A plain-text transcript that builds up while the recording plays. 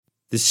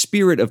The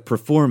spirit of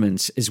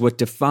performance is what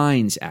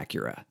defines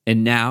Acura.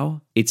 And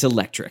now, it's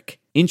electric.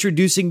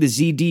 Introducing the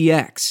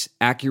ZDX,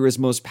 Acura's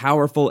most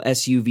powerful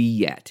SUV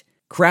yet.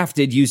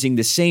 Crafted using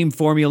the same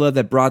formula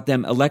that brought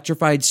them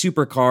electrified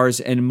supercars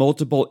and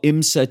multiple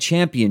IMSA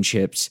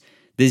championships,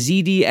 the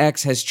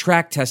ZDX has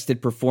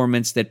track-tested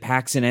performance that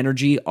packs an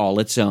energy all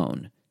its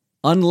own.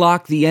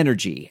 Unlock the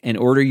energy and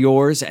order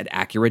yours at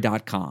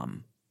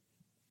Acura.com.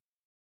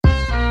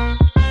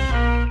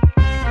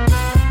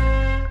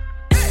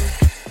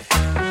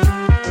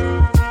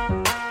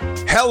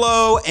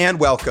 Hello and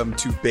welcome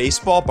to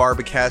Baseball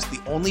Barbacast,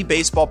 the only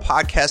baseball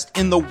podcast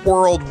in the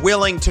world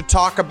willing to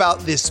talk about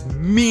this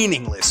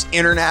meaningless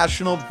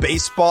international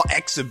baseball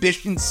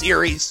exhibition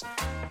series.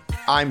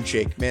 I'm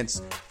Jake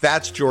Mintz,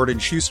 that's Jordan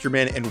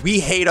Schusterman, and we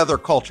hate other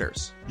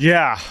cultures.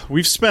 Yeah,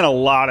 we've spent a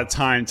lot of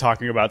time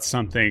talking about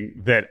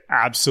something that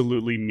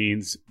absolutely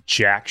means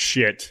jack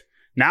shit.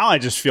 Now I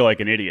just feel like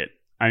an idiot.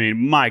 I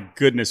mean, my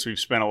goodness, we've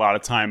spent a lot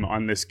of time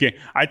on this game.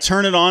 I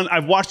turn it on.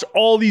 I've watched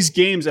all these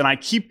games and I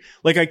keep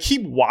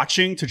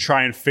watching to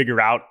try and figure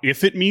out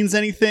if it means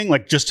anything,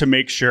 like just to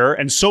make sure.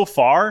 And so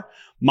far,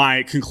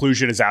 my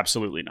conclusion is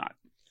absolutely not.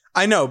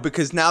 I know,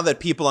 because now that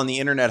people on the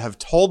internet have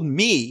told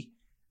me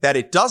that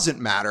it doesn't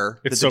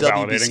matter, it's that the so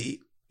WBC validating.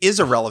 Is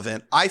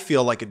irrelevant, I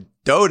feel like a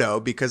dodo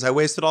because I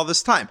wasted all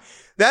this time.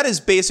 That is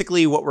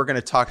basically what we're going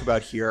to talk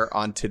about here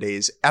on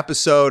today's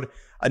episode.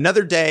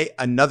 Another day,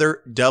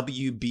 another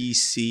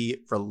WBC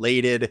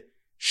related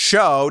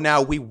show.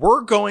 Now, we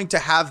were going to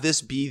have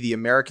this be the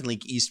American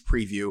League East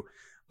preview,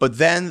 but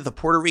then the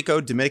Puerto Rico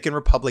Dominican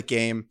Republic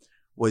game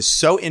was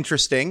so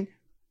interesting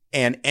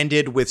and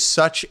ended with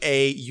such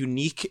a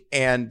unique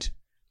and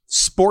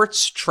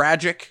sports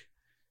tragic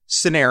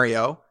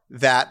scenario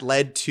that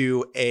led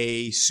to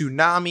a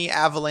tsunami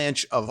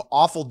avalanche of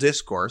awful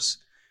discourse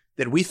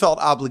that we felt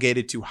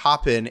obligated to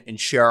hop in and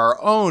share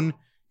our own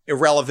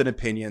irrelevant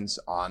opinions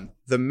on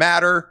the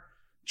matter.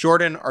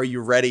 Jordan, are you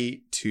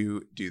ready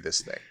to do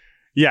this thing?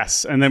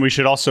 Yes. And then we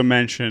should also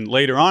mention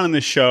later on in the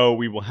show,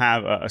 we will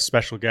have a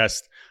special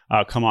guest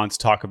come on to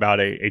talk about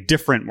a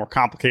different, more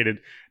complicated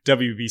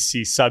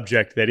WBC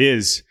subject that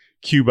is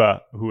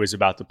Cuba, who is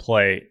about to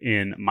play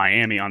in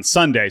Miami on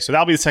Sunday. So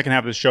that'll be the second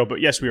half of the show. But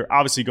yes, we are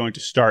obviously going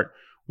to start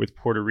with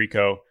Puerto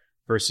Rico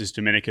versus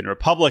Dominican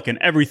Republic and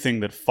everything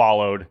that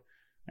followed.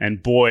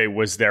 And boy,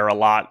 was there a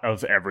lot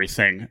of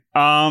everything.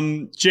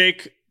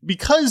 Jake,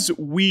 because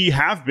we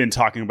have been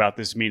talking about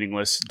this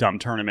meaningless, dumb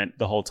tournament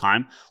the whole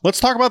time,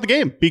 let's talk about the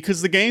game,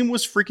 because the game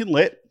was freaking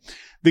lit.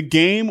 The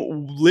game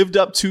lived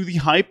up to the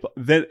hype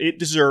that it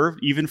deserved,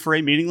 even for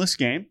a meaningless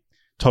game.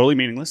 Totally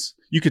meaningless.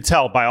 You could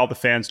tell by all the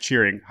fans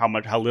cheering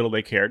how little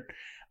they cared.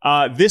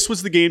 This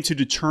was the game to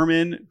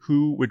determine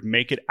who would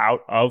make it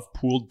out of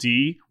Pool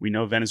D. We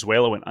know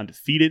Venezuela went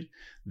undefeated.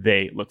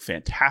 They look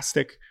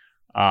fantastic.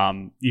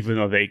 Even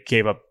though they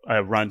gave up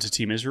a run to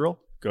Team Israel,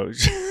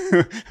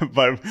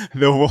 but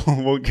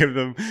we'll give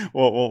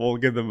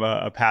them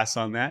a pass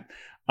on that.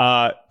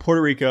 Puerto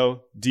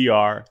Rico,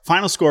 DR,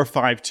 final score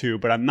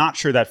 5-2, but I'm not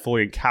sure that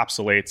fully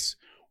encapsulates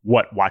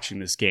what watching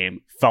this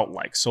game felt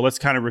like. So let's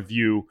kind of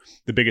review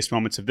the biggest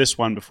moments of this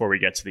one before we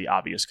get to the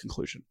obvious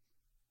conclusion.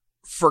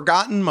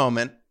 Forgotten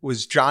moment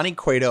was Johnny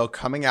Cueto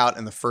coming out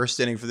in the first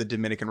inning for the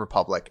Dominican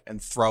Republic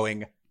and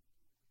throwing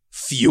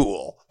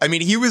fuel. I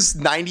mean, he was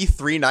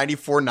 93,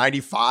 94,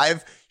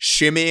 95,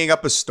 shimmying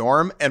up a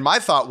storm. And my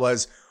thought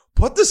was,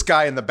 put this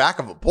guy in the back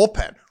of a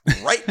bullpen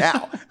right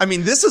now. I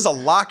mean, this is a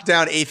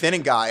lockdown eighth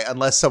inning guy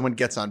unless someone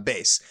gets on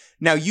base.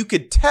 Now, you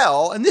could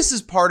tell, and this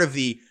is part of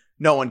the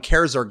no one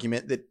cares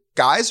argument, that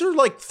guys are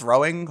like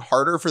throwing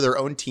harder for their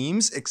own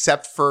teams,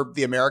 except for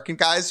the American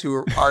guys who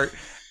are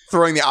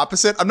throwing the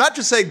opposite. I'm not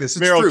just saying this. It's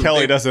Merrill true.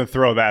 Kelly doesn't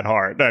throw that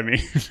hard. I mean,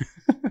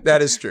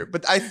 that is true.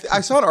 But I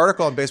saw an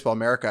article on Baseball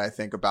America, I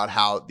think, about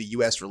how the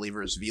U.S.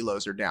 relievers'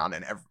 velos are down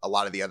and a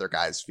lot of the other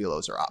guys'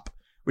 velos are up,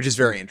 which is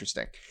very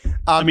interesting.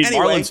 Anyway,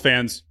 Marlins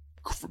fans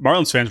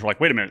were like,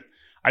 wait a minute.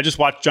 I just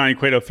watched Johnny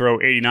Cueto throw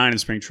 89 in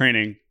spring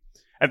training.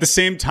 At the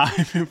same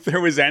time, if there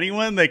was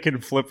anyone that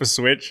could flip a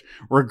switch,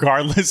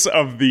 regardless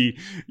of the,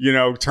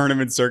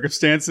 tournament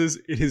circumstances,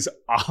 it is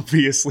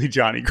obviously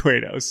Johnny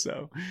Cueto.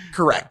 So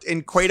correct.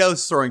 And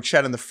Cueto's throwing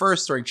Chet in the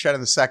first, throwing Chet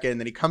in the second,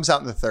 and then he comes out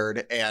in the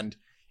third, and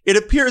it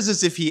appears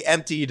as if he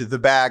emptied the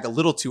bag a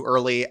little too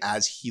early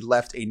as he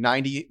left a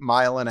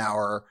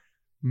 90-mile-an-hour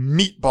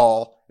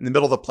meatball in the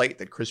middle of the plate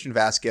that Christian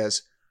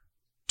Vasquez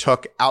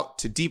took out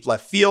to deep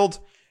left field.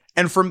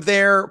 And from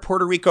there,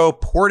 Puerto Rico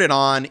poured it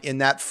on in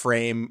that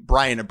frame.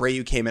 Brian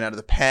Abreu came in out of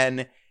the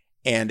pen,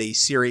 and a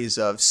series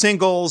of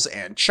singles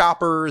and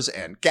choppers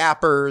and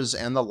gappers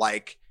and the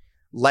like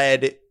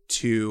led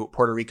to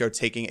Puerto Rico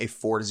taking a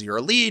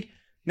 4-0 lead.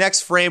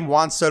 Next frame,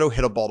 Juan Soto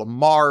hit a ball to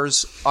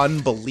Mars.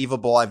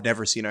 Unbelievable. I've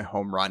never seen a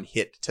home run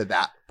hit to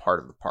that part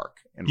of the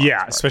park.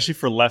 Yeah, especially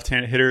for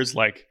left-handed hitters.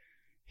 Like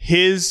I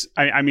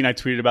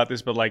tweeted about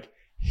this, but like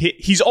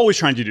he's always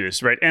trying to do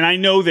this, right? And I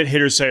know that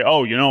hitters say,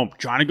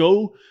 trying to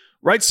go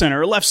right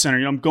center or left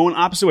center. I'm going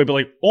opposite way, but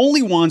like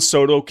only Juan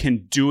Soto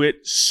can do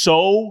it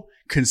so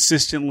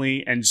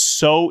consistently and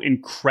so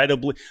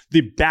incredibly.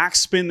 The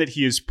backspin that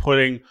he is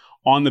putting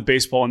on the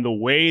baseball and the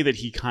way that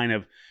he kind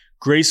of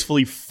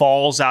gracefully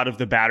falls out of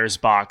the batter's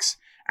box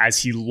as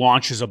he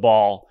launches a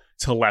ball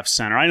to left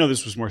center. I know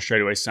this was more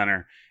straightaway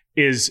center,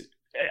 is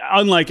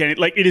unlike any,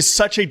 like it is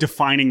such a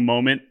defining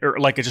moment, or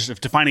like just a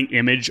defining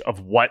image of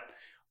what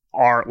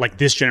our, like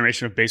this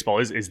generation of baseball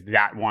is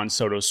that Juan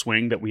Soto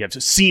swing that we have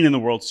seen in the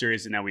World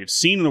Series and now we have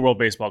seen in the World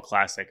Baseball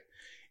Classic.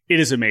 It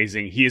is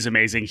amazing. He is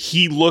amazing.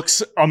 He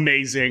looks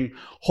amazing.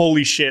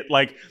 Holy shit.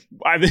 Like,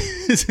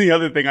 this is the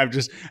other thing I've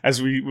just, as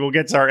we'll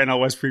get to our NL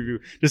West preview,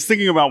 just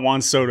thinking about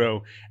Juan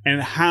Soto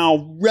and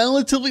how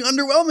relatively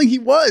underwhelming he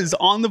was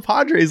on the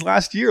Padres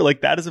last year. Like,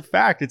 that is a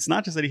fact. It's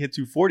not just that he hit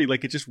 240.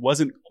 Like, it just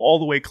wasn't all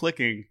the way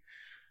clicking.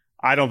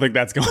 I don't think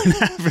that's going to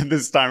happen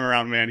this time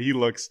around, man. He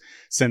looks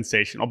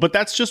sensational. But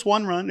that's just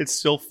one run. It's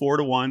still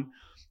 4-1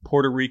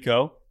 Puerto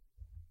Rico.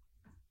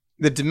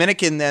 The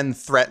Dominican then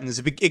threatens.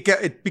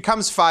 It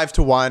becomes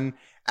 5-1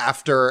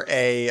 after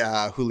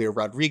a Julio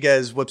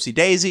Rodriguez whoopsie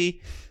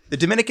daisy. The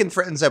Dominican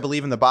threatens, I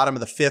believe, in the bottom of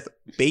the fifth.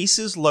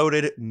 Bases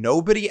loaded,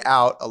 nobody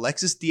out.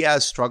 Alexis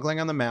Diaz struggling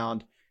on the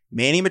mound.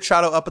 Manny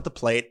Machado up at the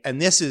plate.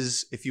 And this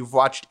is, if you've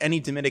watched any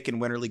Dominican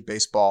Winter League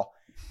baseball,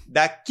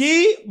 that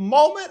key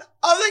moment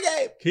of the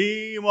game.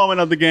 Key moment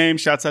of the game.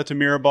 Shouts out to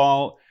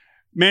Mirabal.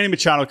 Manny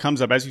Machado comes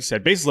up, as you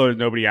said, bases loaded,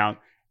 nobody out.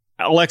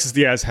 Alexis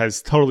Diaz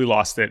has totally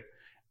lost it.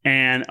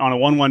 And on a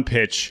 1-1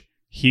 pitch,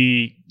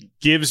 he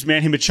gives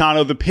Manny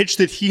Machado the pitch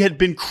that he had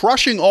been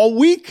crushing all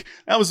week.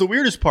 That was the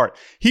weirdest part.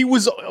 He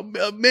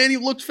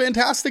looked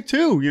fantastic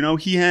too. You know,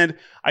 he had,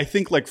 I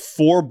think, like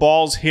 4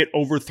 balls hit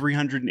over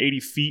 380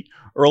 feet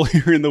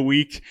earlier in the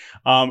week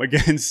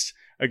against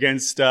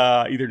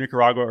either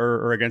Nicaragua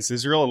or against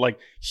Israel. Like,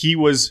 he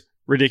was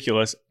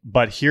ridiculous.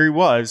 But here he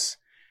was.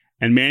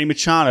 And Manny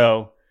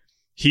Machado,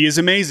 he is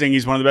amazing.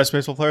 He's one of the best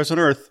baseball players on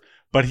earth.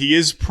 But he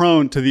is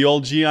prone to the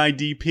old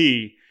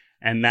GIDP.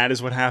 And that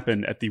is what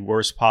happened at the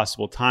worst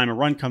possible time. A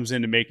run comes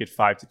in to make it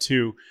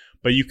 5-2.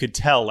 But you could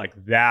tell, like,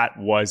 that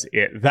was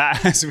it.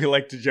 That, as we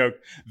like to joke,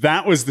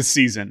 that was the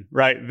season,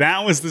 right?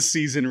 That was the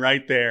season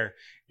right there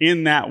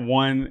in that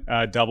one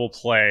double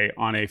play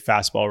on a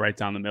fastball right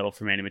down the middle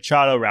for Manny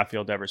Machado.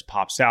 Rafael Devers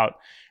pops out,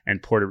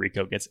 and Puerto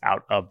Rico gets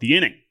out of the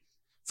inning.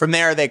 From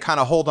there, they kind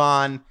of hold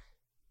on.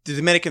 The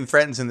Dominican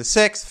threatens in the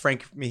 6th.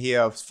 Frank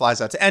Mejia flies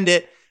out to end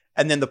it.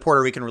 And then the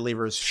Puerto Rican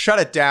relievers shut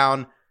it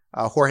down.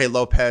 Jorge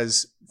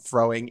Lopez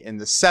throwing in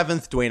the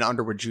 7th, Dwayne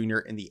Underwood Jr.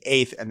 in the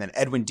 8th, and then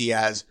Edwin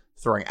Diaz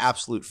throwing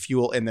absolute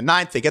fuel in the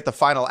 9th. They get the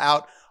final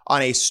out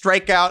on a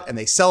strikeout, and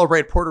they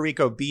celebrate Puerto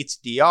Rico beats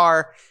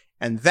DR.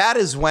 And that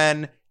is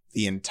when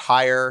the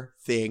entire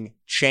thing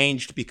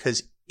changed,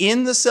 because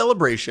in the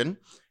celebration,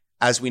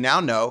 as we now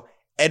know,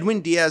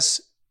 Edwin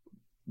Diaz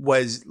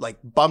was like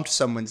bumped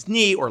someone's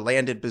knee or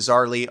landed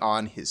bizarrely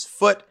on his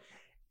foot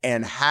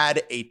and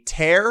had a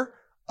tear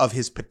of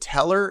his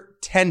patellar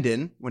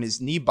tendon when his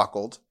knee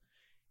buckled.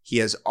 He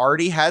has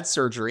already had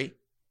surgery.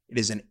 It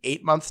is an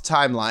 8-month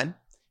timeline,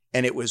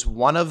 and it was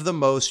one of the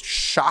most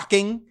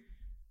shocking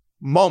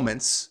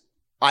moments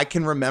I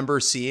can remember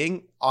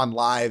seeing on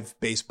live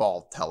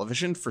baseball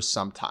television for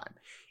some time.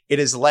 It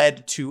has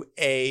led to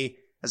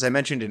as I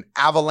mentioned, an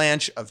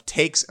avalanche of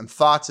takes and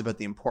thoughts about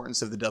the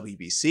importance of the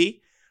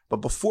WBC. But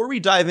before we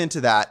dive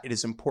into that, it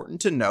is important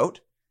to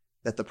note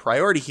that the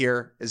priority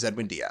here is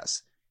Edwin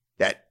Diaz.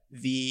 That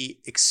the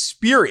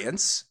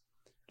experience,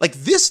 like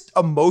this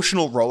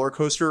emotional roller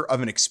coaster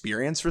of an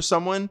experience for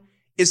someone,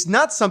 is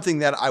not something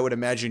that I would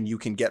imagine you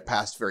can get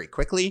past very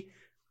quickly.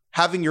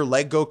 Having your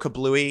leg go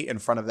kablooey in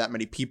front of that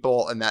many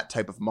people in that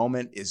type of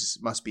moment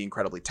must be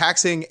incredibly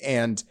taxing.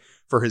 And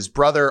for his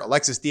brother,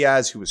 Alexis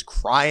Diaz, who was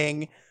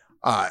crying,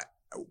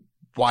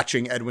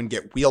 watching Edwin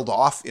get wheeled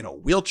off in a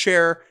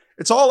wheelchair,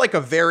 it's all like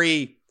a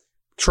very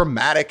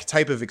traumatic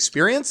type of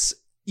experience,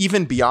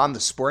 even beyond the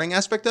sporting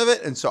aspect of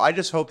it. And so I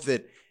just hope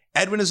that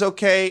Edwin is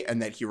okay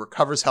and that he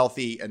recovers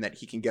healthy and that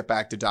he can get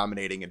back to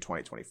dominating in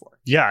 2024.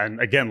 Yeah.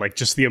 And again, like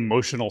just the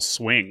emotional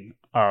swing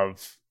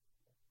of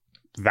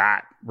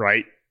that,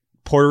 right?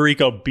 Puerto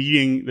Rico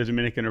beating the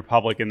Dominican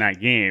Republic in that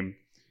game,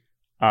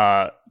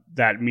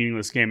 that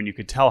meaningless game. And you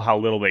could tell how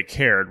little they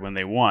cared when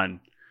they won.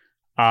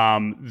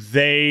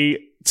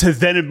 To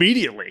then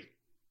immediately,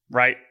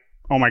 right?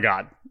 Oh my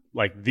God.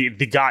 Like the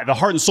guy, the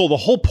heart and soul, the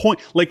whole point,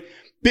 like,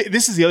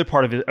 this is the other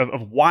part of it,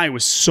 of why it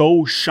was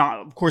so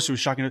shocking. Of course, it was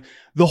shocking.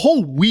 The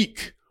whole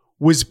week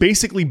was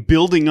basically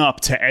building up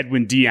to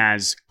Edwin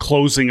Diaz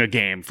closing a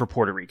game for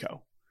Puerto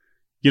Rico.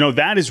 You know,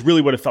 that is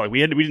really what it felt like.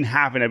 We didn't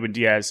have an Edwin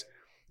Diaz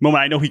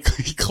moment. I know he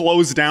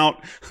closed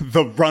out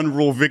the run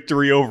rule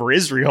victory over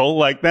Israel.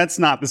 Like, that's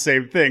not the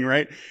same thing,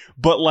 right?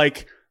 But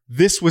like,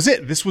 this was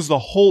it. This was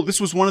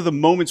one of the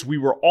moments we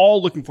were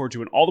all looking forward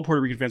to, and all the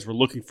Puerto Rican fans were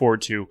looking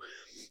forward to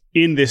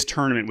in this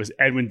tournament, was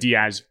Edwin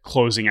Diaz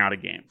closing out a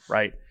game,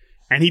 right?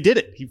 And he did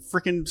it. He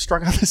freaking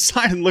struck out the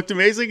side and looked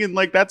amazing, and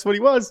like, that's what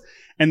he was.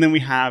 And then we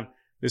have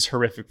this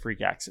horrific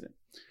freak accident.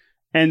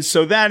 And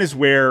so that is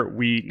where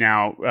we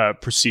now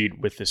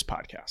proceed with this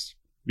podcast.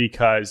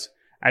 Because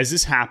as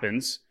this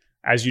happens,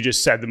 as you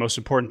just said, the most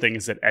important thing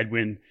is that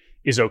Edwin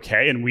is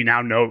okay. And we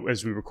now know,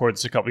 as we record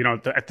this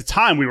at the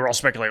time, we were all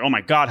speculating, oh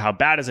my God, how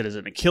bad is it? Is it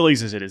an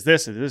Achilles? Is it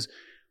this? Is it this?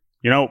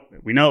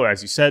 We know,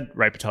 as you said,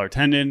 right patellar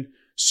tendon,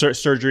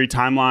 surgery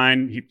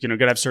timeline, going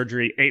to have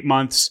surgery 8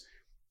 months.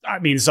 I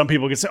mean, some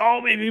people can say,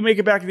 oh, maybe we make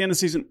it back at the end of the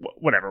season.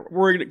 Whatever.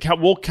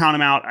 We'll count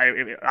him out.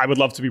 I would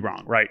love to be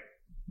wrong, right?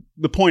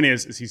 The point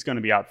is he's going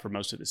to be out for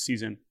most of the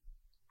season.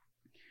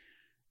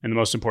 And the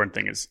most important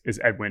thing is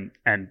Edwin,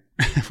 and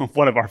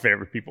one of our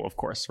favorite people, of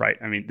course, right?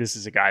 I mean, this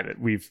is a guy that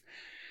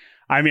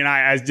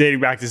I dating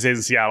back to days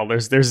in Seattle,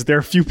 there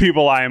are few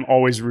people I am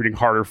always rooting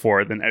harder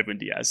for than Edwin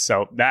Diaz.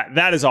 So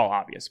that is all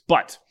obvious.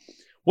 But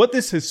what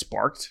this has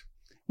sparked,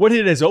 what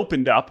it has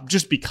opened up,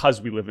 just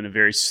because we live in a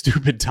very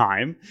stupid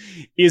time,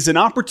 is an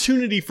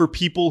opportunity for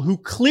people who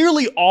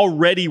clearly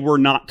already were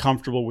not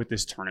comfortable with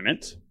this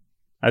tournament,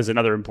 as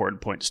another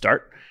important point to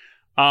start,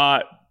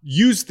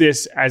 use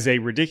this as a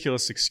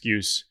ridiculous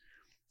excuse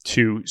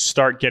to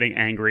start getting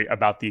angry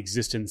about the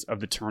existence of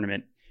the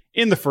tournament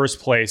in the first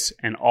place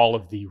and all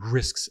of the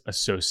risks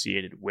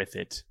associated with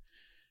it.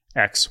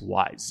 X,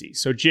 Y, Z.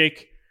 So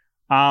Jake,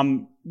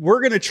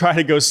 we're going to try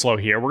to go slow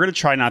here. We're going to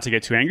try not to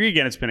get too angry.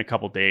 Again, it's been a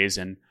couple days.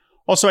 And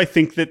also, I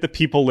think that the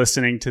people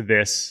listening to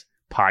this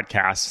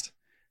podcast,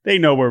 they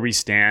know where we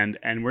stand.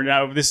 And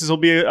this will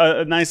be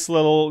a nice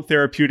little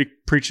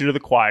therapeutic preaching to the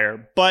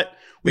choir. But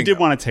we did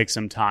want to take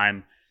some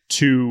time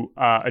to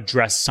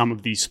address some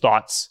of these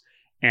thoughts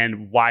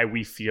and why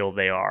we feel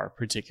they are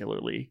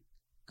particularly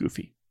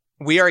goofy.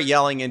 We are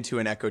yelling into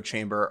an echo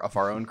chamber of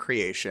our own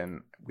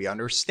creation. We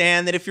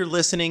understand that if you're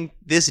listening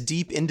this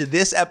deep into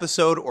this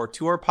episode or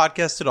to our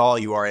podcast at all,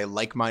 you are a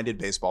like-minded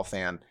baseball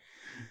fan.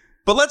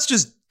 But let's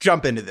just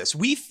jump into this.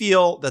 We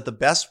feel that the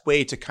best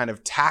way to kind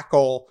of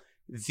tackle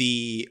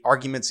the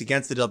arguments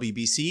against the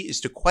WBC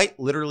is to quite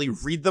literally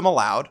read them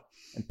aloud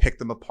and pick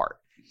them apart.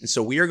 And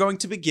so we are going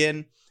to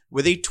begin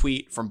with a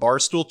tweet from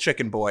Barstool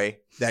Chicken Boy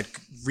that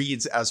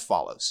reads as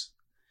follows.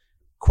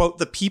 Quote,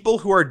 "The people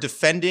who are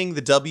defending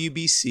the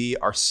WBC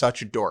are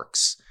such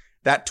dorks.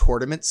 That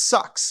tournament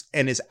sucks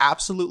and is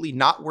absolutely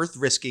not worth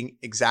risking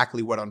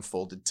exactly what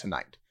unfolded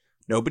tonight.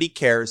 Nobody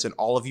cares, and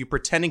all of you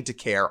pretending to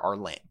care are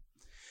lame."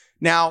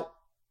 Now,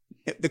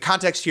 the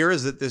context here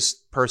is that this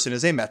person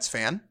is a Mets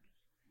fan.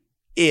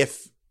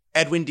 If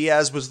Edwin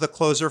Diaz was the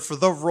closer for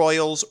the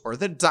Royals or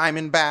the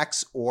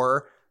Diamondbacks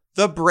or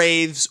the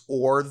Braves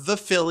or the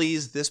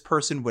Phillies, this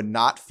person would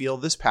not feel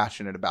this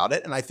passionate about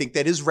it. And I think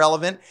that is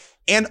relevant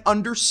and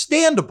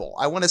understandable.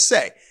 I want to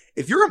say,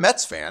 if you're a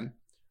Mets fan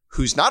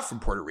who's not from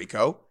Puerto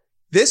Rico,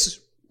 this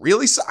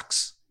really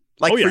sucks.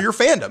 For your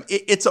fandom,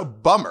 it's a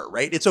bummer,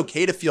 right? It's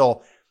okay to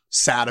feel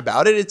sad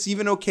about it. It's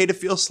even okay to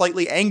feel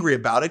slightly angry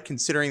about it,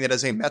 considering that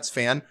as a Mets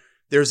fan,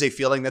 there's a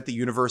feeling that the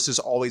universe is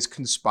always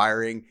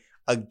conspiring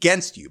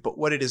against you. But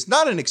what it is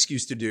not an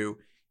excuse to do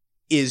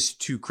is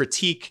to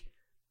critique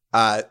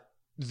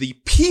the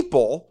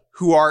people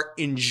who are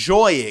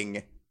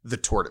enjoying the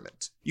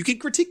tournament. You can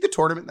critique the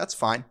tournament, that's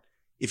fine,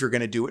 if you're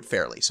going to do it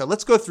fairly. So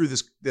let's go through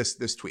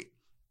this tweet.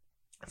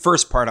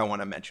 First part I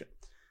want to mention.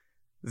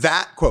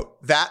 That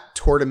quote, "That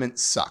tournament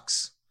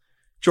sucks."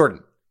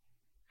 Jordan,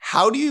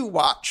 how do you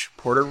watch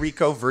Puerto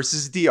Rico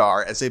versus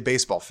DR as a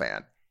baseball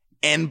fan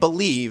and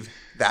believe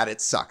that it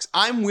sucks?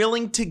 I'm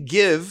willing to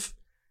give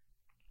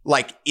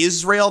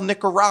Israel,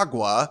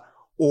 Nicaragua,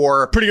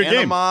 or pretty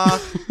Panama.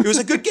 Good game. It was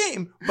a good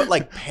game,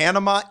 but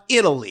Panama,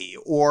 Italy,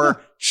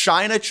 or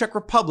China, Czech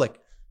Republic.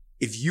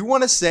 If you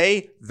want to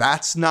say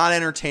that's not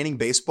entertaining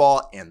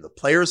baseball and the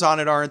players on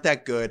it aren't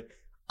that good,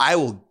 I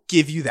will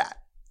give you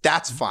that.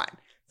 That's fine.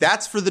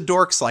 That's for the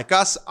dorks like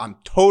us. I'm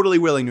totally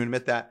willing to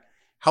admit that.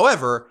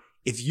 However,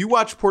 if you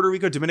watch Puerto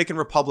Rico, Dominican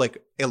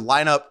Republic, two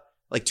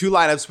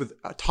lineups with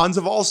tons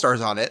of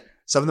all-stars on it,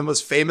 some of the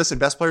most famous and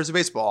best players of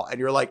baseball, and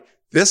you're like,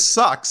 this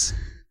sucks,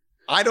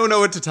 I don't know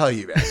what to tell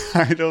you,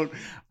 man.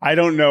 I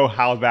don't know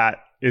how that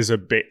is a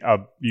bit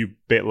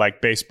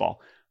like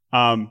baseball.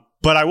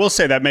 But I will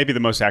say that may be the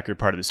most accurate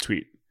part of this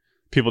tweet.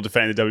 People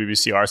defending the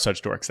WBC are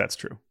such dorks. That's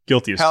true.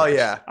 Guilty as charged. Hell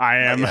yeah.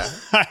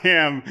 I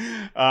am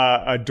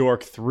a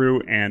dork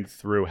through and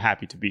through.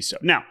 Happy to be so.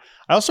 Now,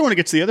 I also want to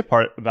get to the other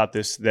part about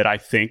this that I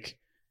think,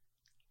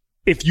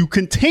 if you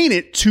contain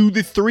it to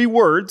the 3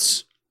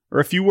 words or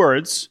a few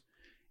words,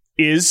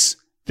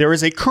 there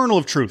is a kernel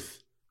of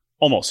truth.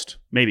 Almost.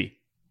 Maybe.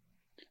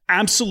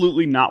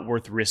 Absolutely not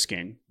worth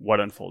risking what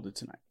unfolded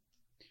tonight.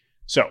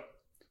 So,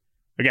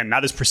 again,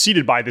 that is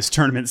preceded by "this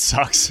tournament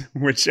sucks,"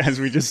 which, as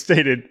we just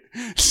stated,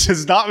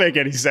 does not make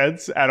any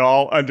sense at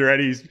all under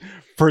any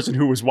person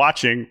who was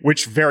watching,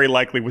 which very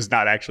likely was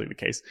not actually the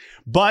case.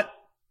 But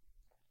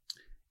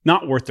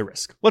not worth the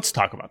risk. Let's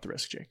talk about the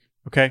risk, Jake.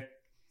 Okay?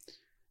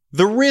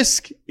 The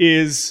risk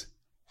is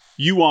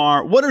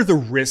what are the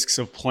risks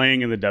of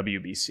playing in the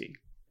WBC?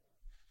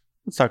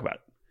 Let's talk about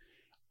it.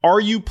 Are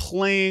you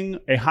playing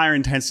a higher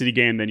intensity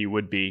game than you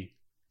would be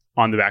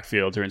on the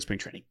backfield during spring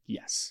training?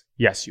 Yes.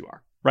 Yes, you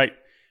are. Right?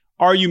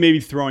 Are you maybe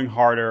throwing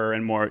harder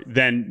and more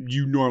than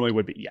you normally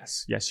would be?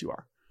 Yes. Yes, you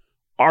are.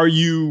 Are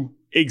you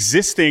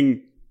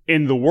existing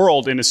in the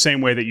world in the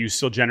same way that you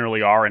still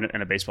generally are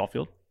in a baseball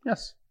field?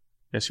 Yes.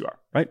 Yes, you are.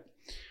 Right.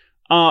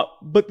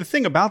 But the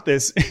thing about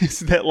this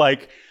is that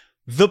like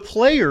the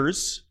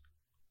players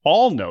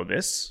all know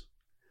this.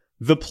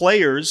 The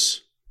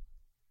players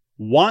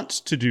want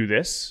to do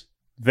this.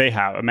 They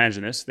have,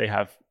 imagine this,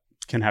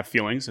 can have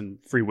feelings and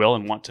free will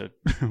and want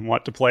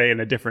to play in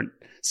a different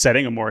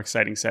setting, a more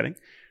exciting setting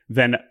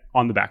than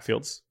on the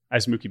backfields,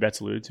 as Mookie Betts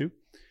alluded to.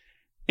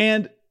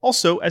 And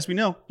also, as we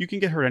know, you can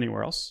get hurt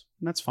anywhere else,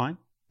 and that's fine.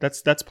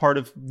 That's part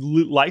of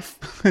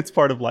life. It's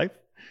part of life.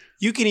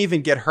 You can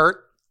even get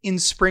hurt in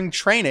spring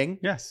training.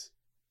 Yes.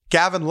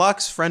 Gavin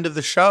Lux, friend of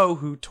the show,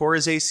 who tore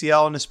his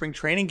ACL in a spring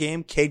training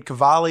game. Cade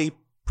Cavalli,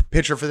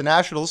 pitcher for the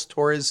Nationals,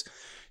 tore his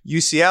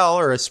UCL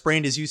or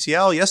sprained his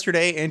UCL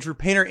yesterday. Andrew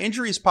Painter,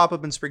 injuries pop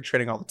up in spring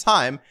training all the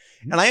time.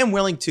 And I am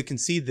willing to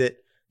concede that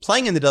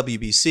playing in the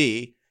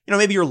WBC,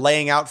 maybe you're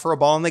laying out for a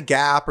ball in the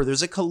gap or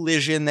there's a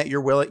collision that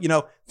you're willing,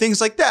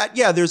 things like that.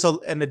 Yeah, there's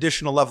an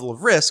additional level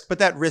of risk, but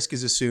that risk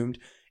is assumed.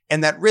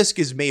 And that risk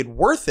is made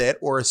worth it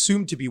or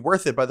assumed to be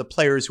worth it by the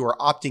players who are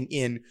opting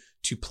in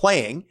to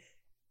playing.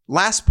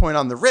 Last point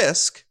on the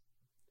risk,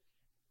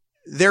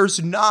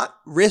 there's not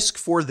risk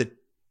for the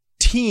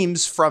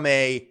teams from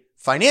a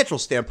financial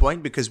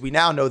standpoint because we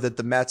now know that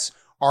the Mets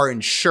are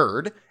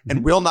insured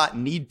and will not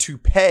need to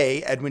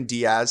pay Edwin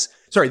Diaz.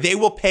 Sorry, they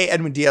will pay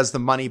Edwin Diaz the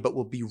money, but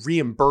will be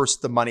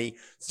reimbursed the money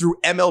through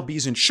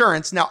MLB's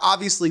insurance. Now,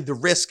 obviously, the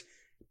risk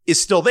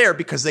is still there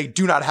because they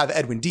do not have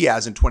Edwin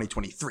Diaz in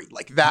 2023.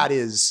 Like that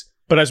is.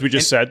 But as we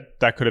just said,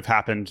 that could have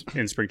happened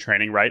in spring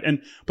training, right?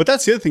 But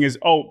that's the other thing is,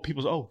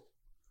 people say,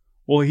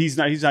 well, he's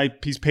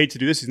paid to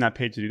do this. He's not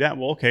paid to do that.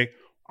 Well, okay.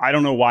 I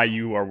don't know why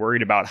you are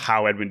worried about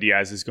how Edwin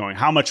Diaz is going,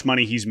 how much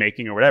money he's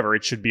making or whatever.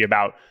 It should be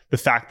about the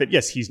fact that,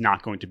 yes, he's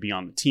not going to be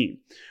on the team.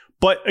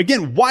 But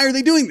again, why are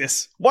they doing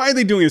this? Why are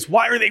they doing this?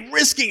 Why are they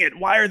risking it?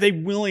 Why are they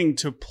willing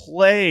to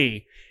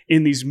play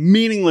in these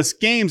meaningless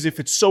games if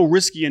it's so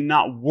risky and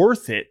not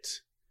worth it?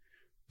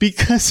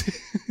 Because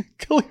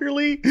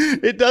clearly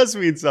it does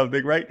mean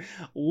something, right?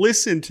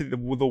 Listen to the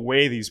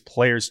way these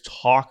players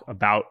talk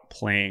about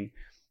playing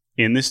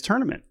in this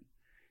tournament.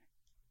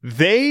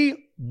 They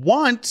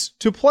want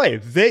to play.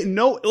 They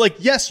know, like,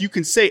 yes, you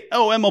can say,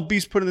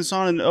 MLB's putting this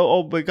on and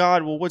oh my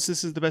God, well, what's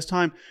this is the best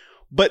time.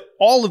 But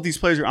all of these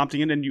players are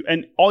opting in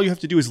and all you have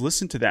to do is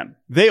listen to them.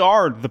 They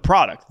are the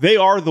product. They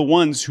are the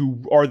ones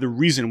who are the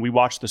reason we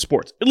watch the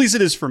sports. At least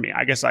it is for me.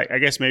 I guess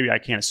maybe I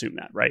can't assume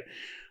that, right?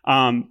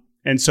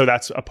 And so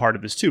that's a part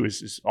of this too,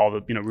 is all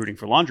the, rooting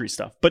for laundry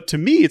stuff. But to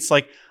me, it's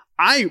like,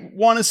 I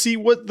want to see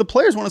what the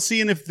players want to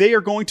see. And if they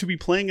are going to be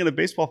playing in a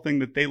baseball thing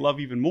that they love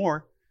even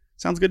more,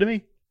 sounds good to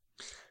me.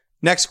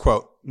 Next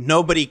quote,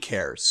 nobody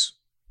cares.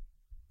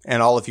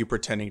 And all of you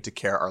pretending to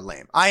care are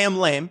lame. I am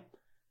lame.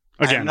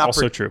 Again,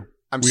 also true.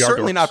 I'm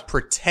certainly not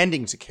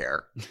pretending to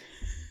care.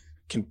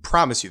 Can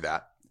promise you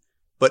that.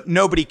 But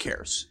nobody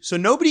cares. So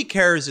nobody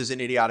cares is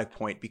an idiotic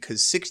point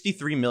because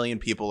 63 million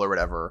people or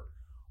whatever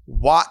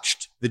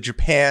watched the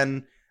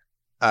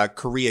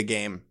Japan-Korea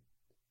game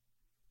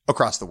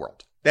across the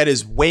world. That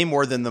is way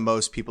more than the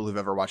most people who've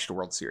ever watched a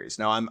World Series.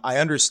 Now, I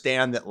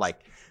understand that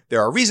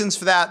there are reasons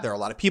for that. There are a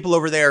lot of people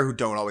over there who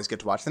don't always get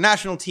to watch the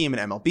national team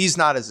and MLB's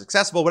not as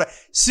accessible. But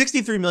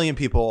 63 million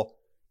people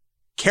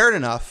cared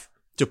enough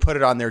to put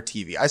it on their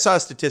TV. I saw a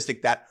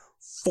statistic that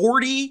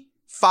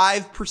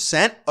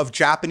 45% of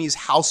Japanese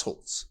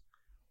households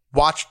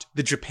watched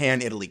the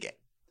Japan-Italy game.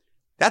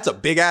 That's a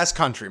big-ass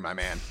country, my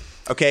man.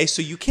 Okay,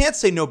 so you can't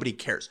say nobody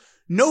cares.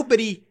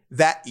 Nobody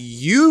that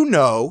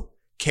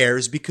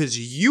cares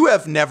because you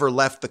have never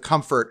left the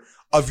comfort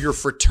of your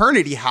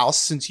fraternity house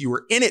since you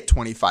were in it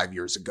 25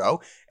 years ago,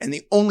 and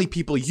the only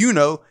people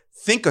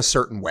think a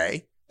certain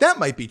way. That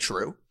might be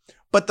true.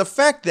 But the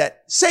fact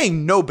that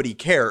saying nobody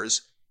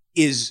cares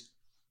is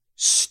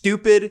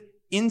stupid,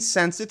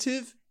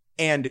 insensitive,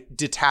 and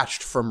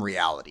detached from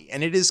reality.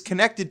 And it is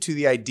connected to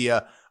the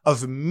idea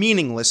of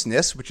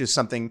meaninglessness, which is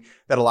something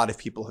that a lot of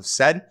people have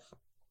said.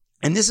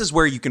 And this is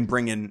where you can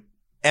bring in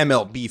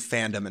MLB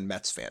fandom and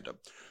Mets fandom.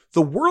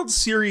 The World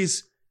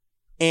Series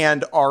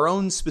and our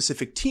own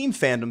specific team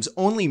fandoms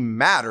only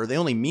matter. They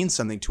only mean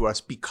something to us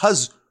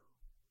because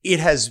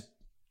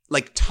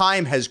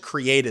time has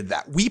created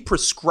that. We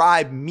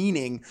prescribe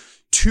meaning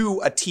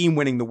to a team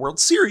winning the World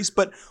Series,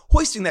 but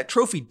hoisting that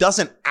trophy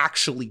doesn't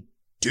actually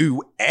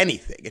do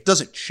anything. It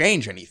doesn't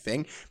change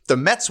anything. The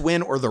Mets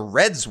win or the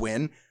Reds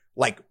win,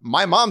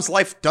 my mom's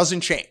life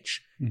doesn't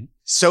change. Mm-hmm.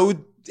 So,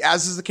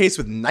 as is the case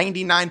with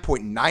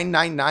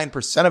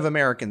 99.999% of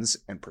Americans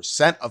and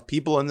percent of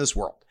people in this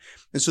world.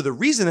 And so the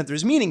reason that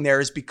there's meaning there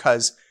is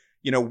because,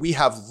 we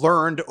have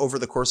learned over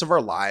the course of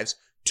our lives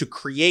to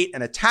create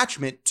an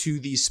attachment to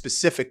these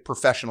specific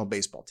professional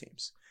baseball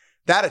teams.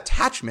 That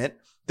attachment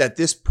that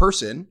this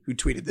person who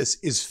tweeted this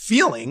is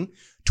feeling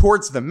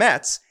towards the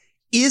Mets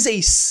is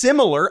a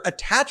similar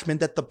attachment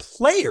that the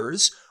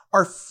players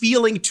are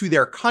feeling to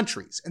their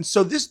countries. And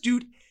so this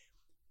dude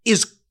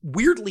is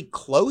weirdly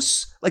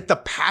close, the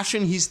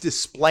passion he's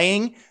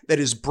displaying that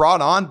is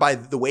brought on by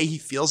the way he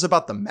feels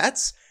about the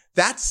Mets.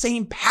 that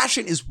same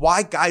passion is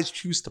why guys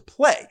choose to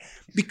play.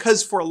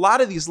 Because for a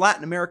lot of these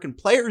Latin American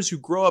players who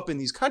grow up in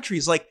these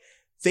countries, like,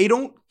 they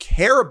don't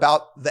care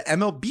about the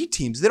MLB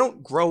teams. They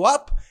don't grow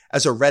up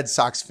as a Red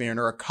Sox fan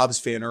or a Cubs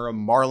fan or a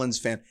Marlins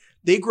fan.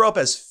 They grow up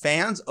as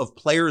fans of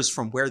players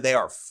from where they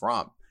are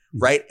from,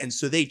 right? And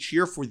so they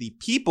cheer for the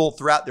people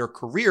throughout their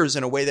careers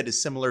in a way that is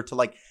similar to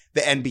like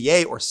the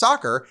NBA or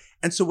soccer.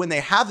 And so when they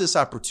have this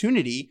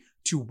opportunity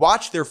to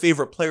watch their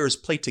favorite players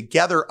play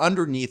together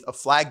underneath a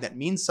flag that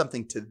means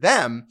something to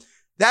them,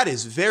 that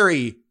is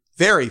very,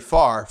 very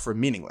far from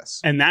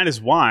meaningless. And that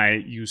is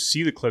why you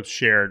see the clips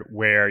shared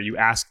where you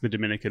ask the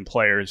Dominican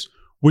players,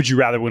 would you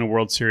rather win a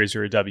World Series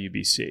or a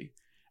WBC?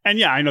 And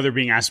yeah, I know they're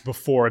being asked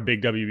before a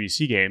big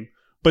WBC game,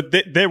 but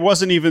they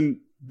weren't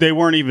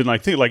even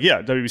like, thinking like,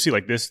 yeah, WBC,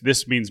 like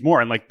this means more.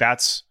 And like,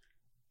 that's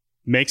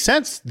makes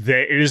sense.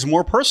 It is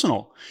more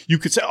personal. You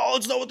could say, oh,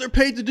 it's not what they're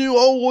paid to do.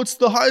 Oh, what's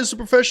the highest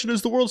profession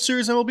is the World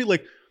Series MLB.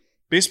 Like,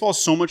 baseball is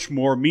so much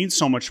more, means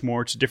so much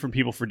more to different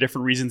people for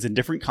different reasons in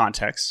different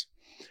contexts.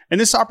 And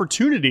this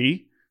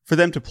opportunity for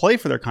them to play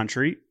for their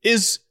country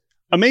is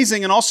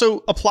amazing, and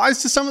also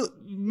applies to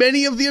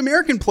many of the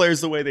American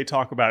players, the way they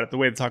talk about it,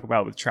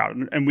 with Trout.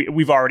 And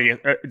we've already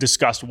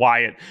discussed why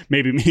it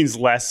maybe means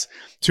less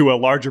to a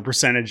larger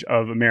percentage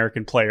of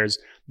American players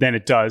than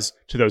it does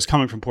to those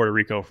coming from Puerto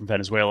Rico, from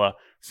Venezuela,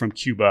 from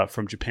Cuba,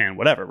 from Japan,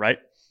 whatever, right?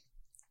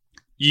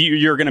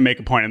 You're going to make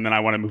a point, and then I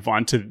want to move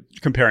on to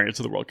comparing it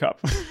to the World Cup.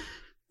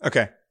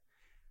 Okay.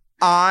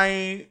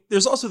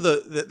 There's also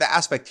the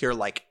aspect here,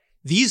 like,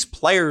 these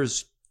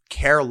players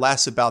care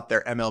less about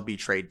their MLB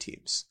trade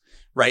teams,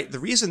 right? The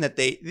reason that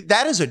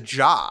is a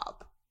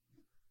job.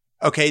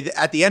 Okay.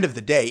 At the end of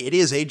the day, it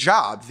is a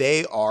job.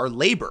 They are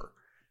labor,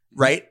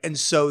 right? And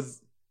so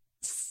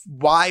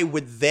why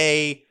would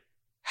they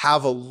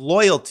have a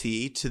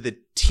loyalty to the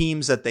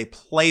teams that they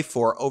play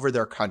for over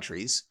their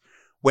countries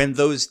when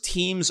those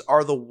teams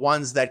are the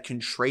ones that can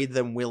trade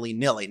them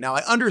willy-nilly? Now,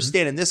 I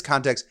understand in this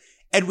context,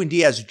 Edwin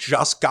Diaz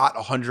just got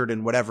 $100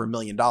 and whatever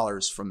million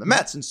from the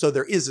Mets. And so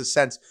there is a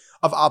sense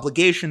of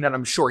obligation that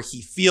I'm sure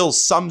he feels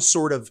some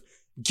sort of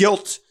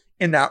guilt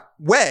in that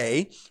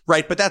way,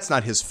 right? But that's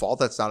not his fault.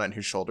 That's not on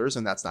his shoulders,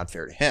 and that's not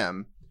fair to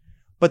him.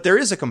 But there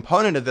is a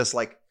component of this,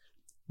 like,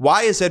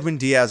 why is Edwin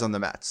Diaz on the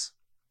Mets?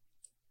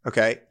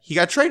 Okay, he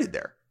got traded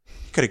there.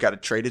 He could have got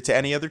it traded to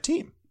any other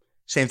team.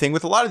 Same thing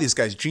with a lot of these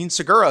guys. Gene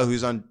Segura,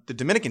 who's on the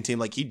Dominican team,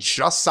 like, he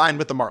just signed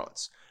with the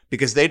Marlins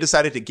because they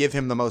decided to give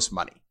him the most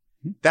money.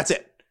 That's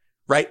it,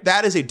 right?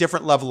 That is a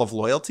different level of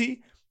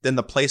loyalty than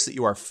the place that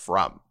you are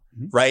from,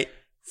 right?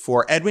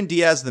 For Edwin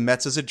Diaz, the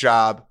Mets is a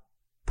job.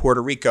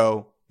 Puerto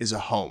Rico is a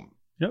home.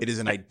 Yep. It is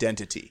an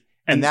identity.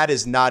 And that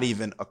is not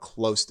even a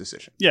close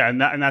decision. Yeah,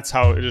 and that's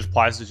how it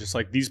applies to just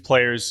like these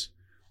players.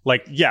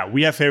 Like, yeah,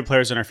 we have favorite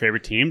players in our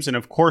favorite teams. And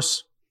of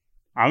course,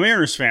 I'm a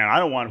Mariners fan. I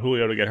don't want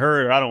Julio to get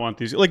hurt. Or I don't want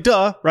these. Like,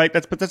 duh, right?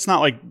 But that's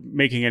not like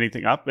making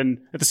anything up. And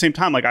at the same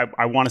time, like,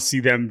 I want to see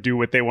them do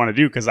what they want to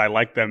do because I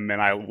like them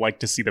and I like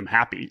to see them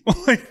happy.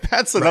 Like,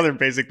 that's another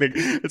basic thing.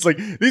 It's like,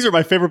 these are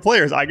my favorite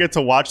players. I get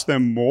to watch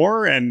them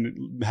more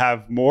and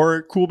have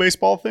more cool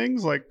baseball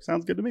things. Like,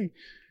 sounds good to me.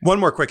 One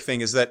more quick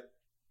thing is that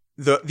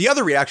the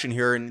other reaction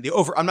here, and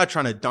I'm not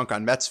trying to dunk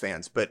on Mets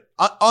fans, but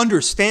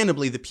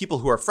understandably, the people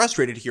who are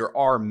frustrated here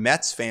are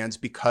Mets fans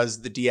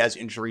because the Diaz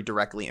injury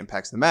directly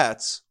impacts the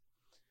Mets.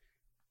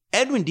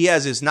 Edwin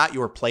Diaz is not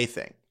your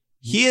plaything.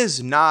 He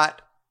is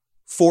not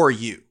for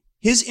you.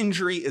 His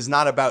injury is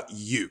not about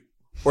you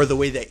or the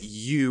way that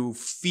you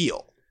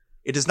feel.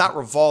 It does not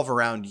revolve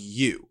around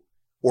you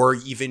or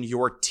even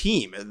your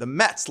team, the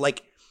Mets.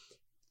 Like,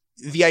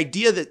 the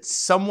idea that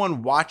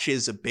someone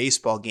watches a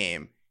baseball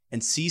game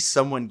and sees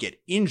someone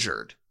get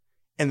injured,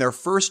 and their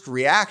first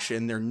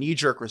reaction, their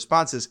knee-jerk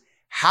response is,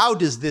 how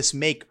does this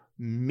make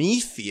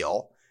me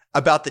feel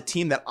about the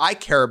team that I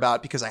care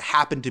about because I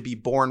happen to be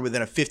born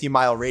within a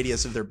 50-mile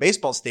radius of their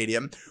baseball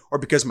stadium or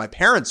because my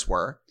parents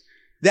were?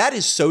 That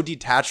is so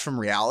detached from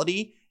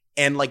reality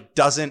and like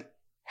doesn't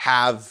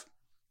have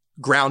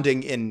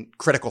grounding in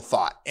critical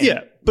thought.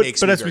 And makes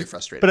me very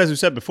frustrated. But as we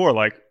said before,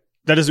 like,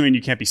 that doesn't mean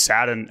you can't be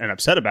sad and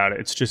upset about it.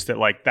 It's just that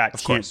like that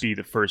can't be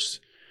the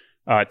first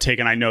take.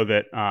 And I know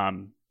that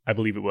I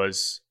believe it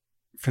was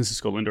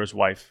Francisco Lindor's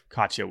wife,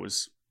 Katya,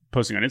 was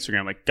posting on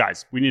Instagram, like,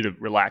 guys, we need to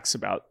relax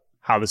about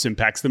how this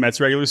impacts the Mets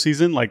regular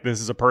season. Like, this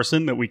is a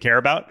person that we care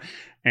about,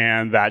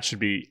 and that should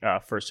be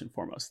first and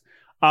foremost.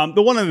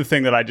 The one other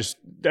thing that I just,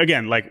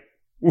 again, like,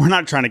 we're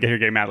not trying to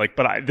get mad, like,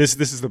 but this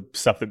is the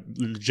stuff that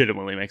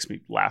legitimately makes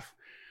me laugh,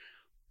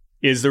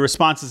 is the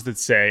responses that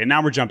say, and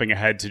now we're jumping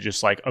ahead to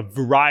just like a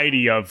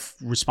variety of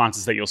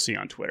responses that you'll see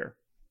on Twitter,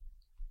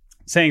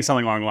 saying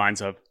something along the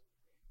lines of,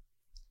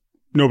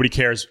 nobody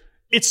cares.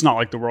 It's not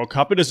like the World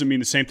Cup. It doesn't mean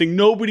the same thing.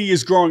 Nobody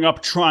is growing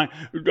up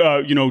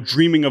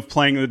dreaming of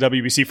playing in the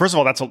WBC. First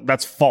of all,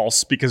 that's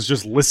false, because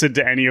just listen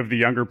to any of the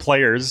younger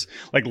players.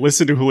 Like,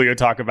 listen to Julio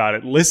talk about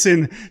it.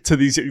 Listen to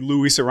these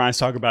Luis Arraez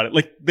talk about it.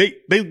 Like, they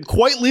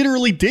quite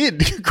literally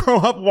did grow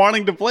up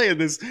wanting to play in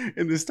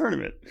this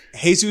tournament.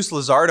 Jesus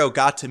Luzardo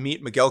got to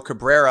meet Miguel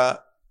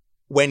Cabrera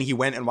when he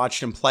went and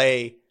watched him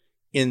play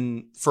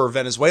for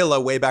Venezuela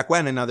way back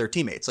when and other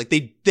teammates. Like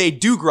they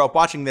do grow up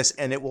watching this,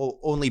 and it will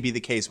only be the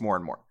case more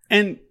and more.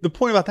 And the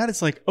point about that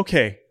is like,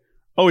 okay,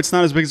 it's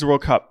not as big as the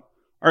World Cup.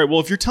 All right, well,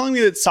 if you're telling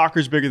me that soccer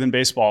is bigger than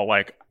baseball,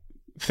 like,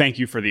 thank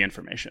you for the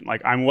information.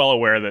 Like, I'm well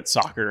aware that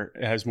soccer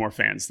has more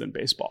fans than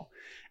baseball.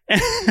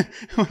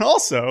 And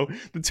also,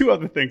 the two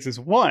other things is,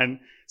 one,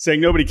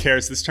 saying nobody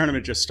cares. This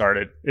tournament just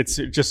started. It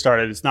just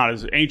started. It's not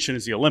as ancient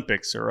as the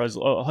Olympics or as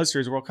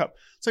history as the World Cup.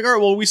 It's like, all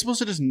right, well, are we supposed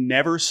to just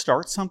never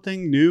start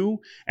something new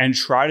and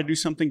try to do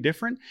something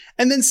different?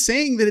 And then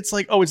saying that it's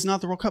like, it's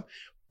not the World Cup,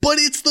 but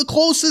it's the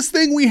closest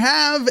thing we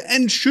have.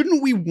 And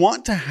shouldn't we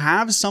want to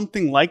have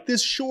something like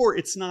this? Sure,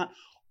 it's not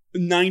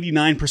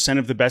 99%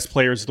 of the best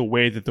players the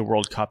way that the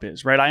World Cup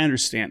is, right? I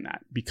understand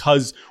that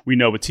because we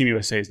know that Team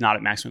USA is not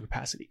at maximum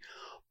capacity.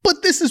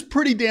 But this is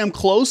pretty damn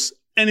close,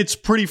 and it's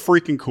pretty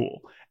freaking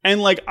cool.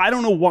 And like, I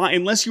don't know why,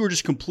 unless you were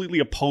just completely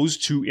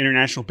opposed to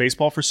international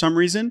baseball for some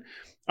reason.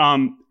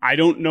 I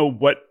don't know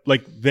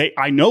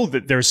I know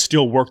that there's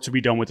still work to be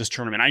done with this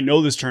tournament. I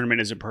know this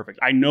tournament isn't perfect.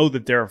 I know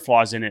that there are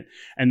flaws in it,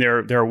 and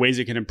there are ways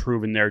it can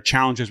improve, and there are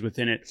challenges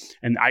within it.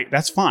 And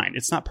that's fine.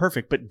 It's not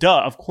perfect, but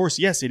of course,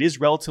 yes, it is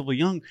relatively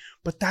young,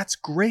 but that's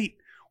great.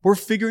 We're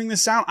figuring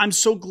this out. I'm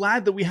so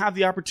glad that we have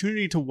the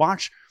opportunity to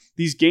watch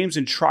these games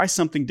and try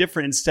something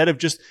different instead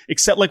of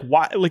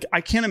why,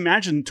 I can't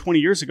imagine 20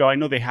 years ago. I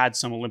know they had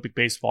some Olympic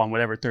baseball and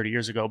whatever 30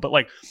 years ago, but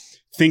like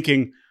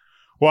thinking,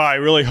 well, I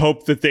really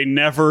hope that they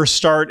never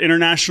start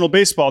international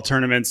baseball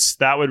tournaments.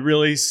 That would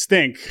really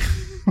stink.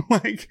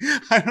 Like,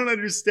 I don't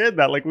understand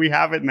that. Like, we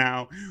have it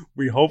now.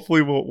 We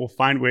hopefully we'll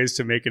find ways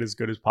to make it as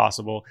good as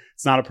possible.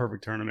 It's not a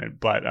perfect tournament,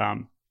 but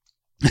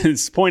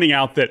it's pointing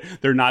out that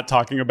they're not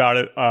talking about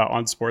it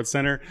on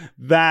SportsCenter.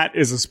 That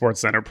is a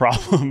SportsCenter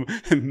problem,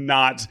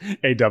 not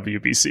a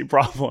WBC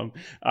problem.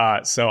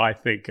 So I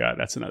think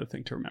that's another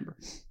thing to remember.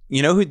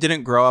 You know who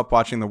didn't grow up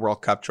watching the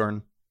World Cup,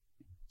 Jordan?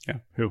 Yeah,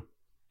 who?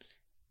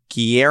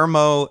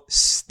 Guillermo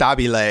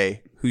Stabile,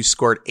 who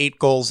scored 8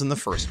 goals in the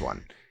first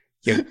one.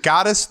 You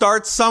gotta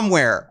start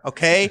somewhere,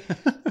 okay?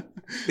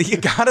 You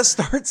gotta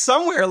start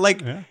somewhere.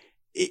 Like,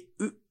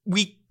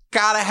 we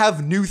gotta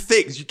have new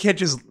things. You can't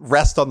just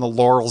rest on the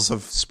laurels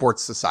of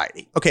sports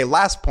society. Okay,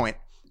 last point,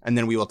 and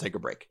then we will take a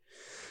break.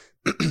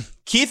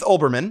 Keith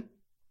Olbermann,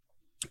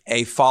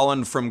 a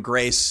fallen from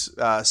grace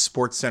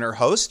SportsCenter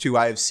host who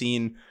I have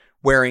seen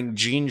wearing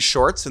jean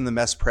shorts in the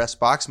mess press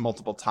box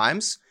multiple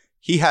times,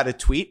 he had a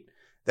tweet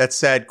that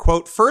said,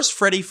 quote, "First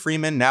Freddie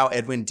Freeman, now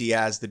Edwin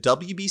Diaz. The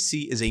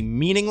WBC is a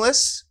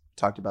meaningless,"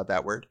 talked about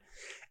that word,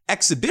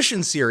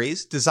 "exhibition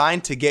series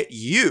designed to get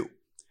you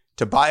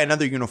to buy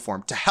another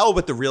uniform. To hell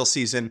with the real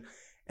season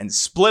and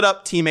split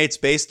up teammates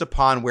based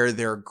upon where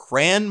their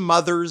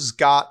grandmothers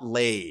got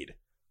laid.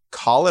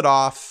 Call it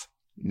off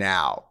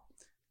now."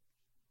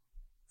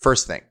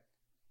 First thing,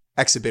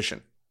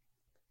 exhibition.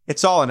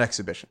 It's all an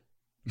exhibition.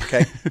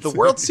 Okay. The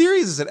World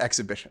Series is an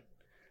exhibition.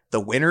 The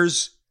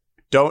winners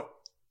don't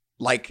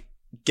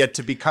get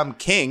to become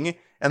king,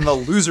 and the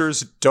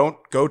losers don't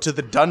go to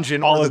the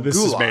dungeon all or of the this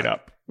gulag. Is made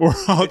up.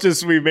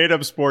 We made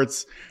up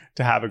sports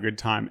to have a good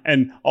time.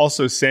 And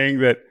also saying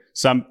that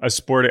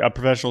a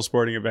professional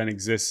sporting event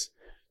exists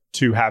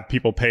to have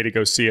people pay to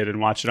go see it and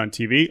watch it on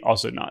TV,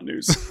 also not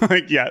news.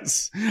 Like,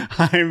 yes,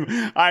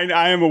 I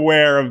am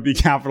aware of the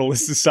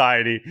capitalist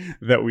society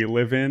that we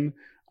live in.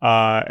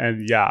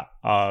 And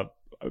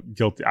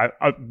guilty.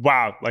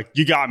 Wow. Like,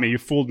 you got me. You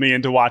fooled me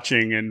into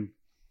watching, and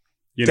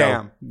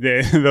Damn.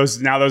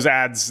 those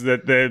ads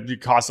that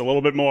cost a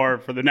little bit more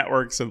for the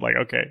networks, and like,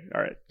 okay,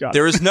 all right, got it.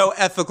 There is no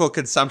ethical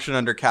consumption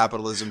under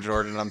capitalism,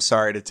 Jordan. I'm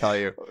sorry to tell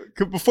you.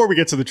 Before we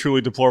get to the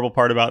truly deplorable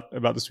part about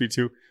this tweet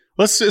too,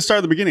 let's start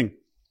at the beginning.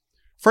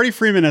 Freddie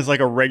Freeman has like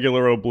a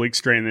regular oblique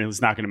strain that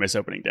he's not going to miss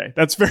opening day.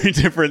 That's very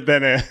different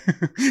than hamstring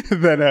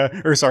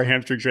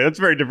strain. That's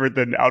very different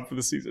than out for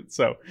the season.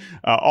 So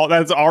all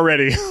that's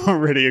already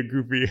a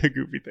goofy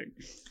thing.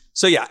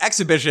 So yeah,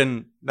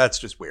 exhibition, that's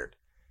just weird.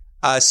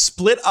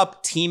 Split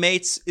up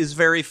teammates is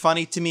very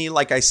funny to me.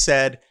 Like I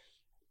said,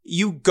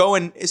 you go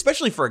in,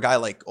 especially for a guy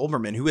like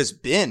Olbermann, who has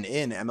been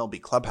in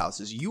MLB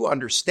clubhouses, you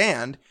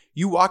understand,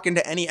 you walk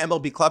into any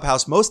MLB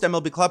clubhouse, most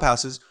MLB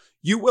clubhouses,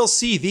 you will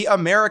see the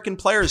American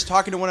players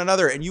talking to one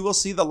another, and you will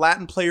see the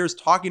Latin players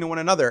talking to one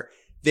another.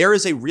 There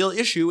is a real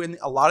issue in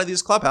a lot of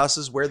these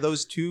clubhouses where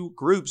those two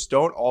groups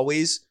don't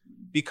always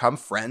become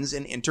friends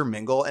and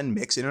intermingle and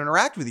mix and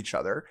interact with each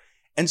other.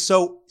 And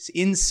so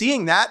in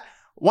seeing that,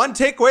 one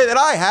takeaway that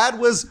I had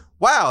was,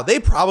 wow, they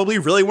probably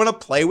really want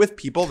to play with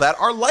people that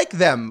are like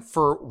them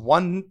for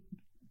 1-2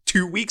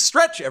 week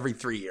stretch every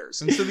 3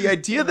 years. And so the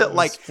idea that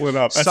like split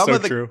up. That's so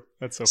true.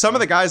 That's so some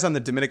of the guys on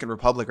the Dominican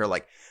Republic are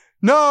like,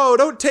 no,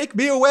 don't take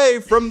me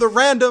away from the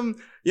random,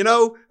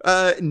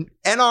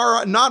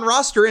 NR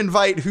non-roster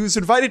invite who's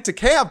invited to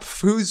camp,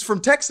 who's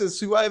from Texas,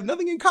 who I have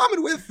nothing in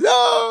common with.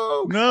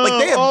 No.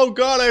 Oh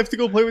God, I have to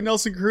go play with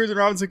Nelson Cruz and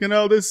Robinson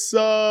Cano. This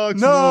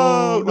sucks.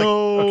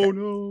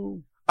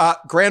 No.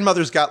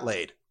 Grandmothers got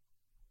laid.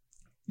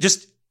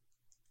 Just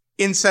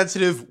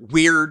insensitive,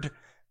 weird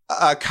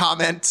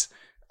comment.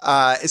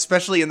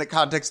 especially in the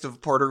context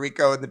of Puerto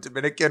Rico and the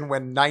Dominican,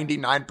 when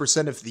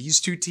 99% of these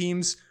two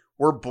teams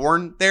were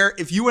born there.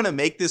 If you want to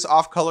make this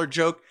off-color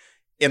joke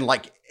in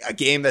like a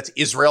game that's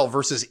Israel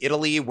versus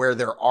Italy, where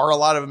there are a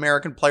lot of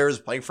American players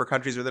playing for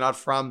countries where they're not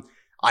from,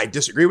 I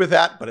disagree with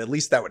that, but at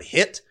least that would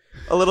hit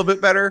a little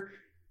bit better.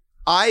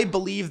 I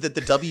believe that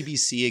the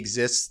WBC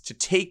exists to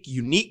take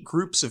unique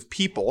groups of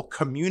people,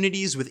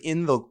 communities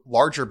within the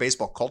larger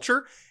baseball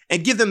culture,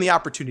 and give them the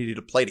opportunity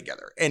to play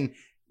together. And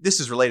this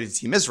is related to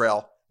Team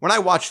Israel. When I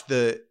watch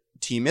the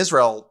Team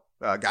Israel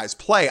guys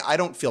play, I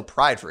don't feel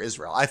pride for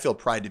Israel. I feel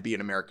pride to be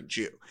an American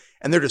Jew.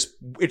 And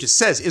it just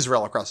says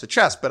Israel across the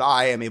chest, but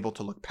I am able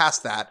to look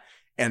past that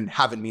and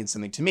have it mean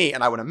something to me.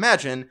 And I would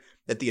imagine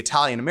that the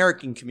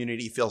Italian-American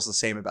community feels the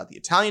same about the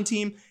Italian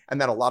team,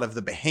 and that a lot of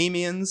the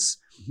Bahamians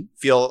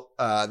feel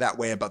that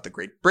way about the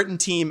Great Britain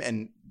team,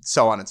 and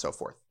so on and so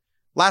forth.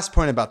 Last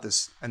point about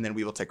this, and then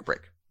we will take a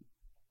break.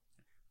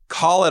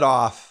 Call it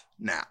off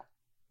now.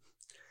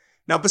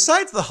 Now,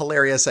 besides the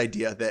hilarious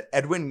idea that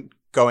Edwin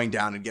going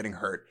down and getting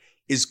hurt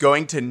is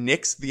going to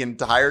nix the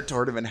entire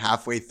tournament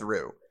halfway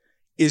through,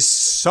 is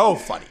so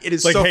funny. It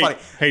is like, so funny.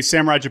 Hey,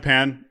 Samurai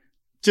Japan,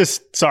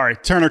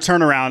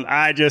 turn around.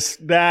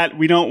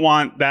 We don't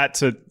want that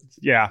to,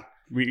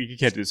 you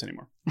can't do this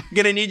anymore. I'm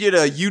going to need you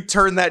to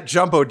U-turn that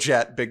jumbo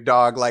jet, big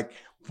dog. Like,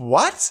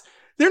 what?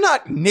 They're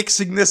not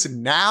nixing this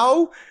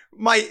now?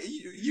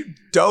 You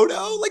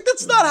dodo? Like,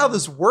 that's not how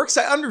this works.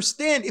 I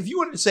understand if you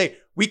wanted to say,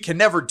 we can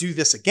never do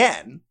this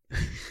again.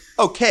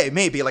 Okay,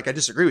 maybe, like, I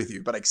disagree with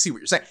you, but I see what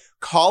you're saying.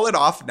 Call it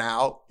off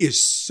now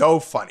is so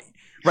funny,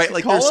 right?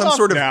 Like, there's some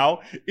sort of...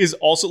 Now is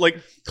also,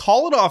 like,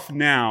 call it off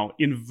now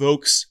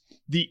invokes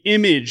the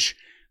image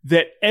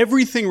that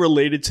everything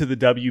related to the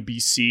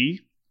WBC,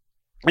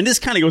 and this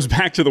kind of goes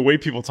back to the way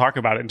people talk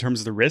about it in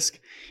terms of the risk,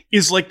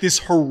 is like this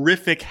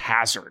horrific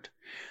hazard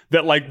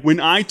that, like, when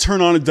I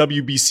turn on a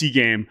WBC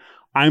game,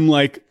 I'm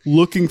like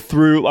looking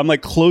through, I'm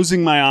like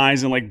closing my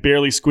eyes and like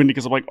barely squinting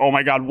because I'm like, oh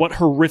my God, what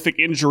horrific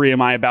injury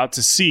am I about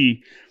to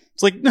see?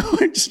 It's like, no,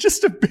 it's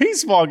just a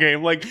baseball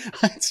game. Like,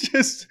 it's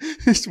just,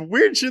 this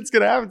weird shit's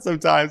going to happen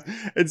sometimes.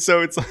 And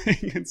so it's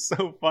like, it's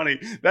so funny.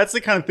 That's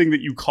the kind of thing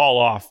that you call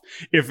off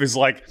if it's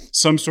like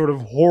some sort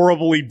of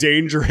horribly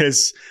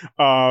dangerous,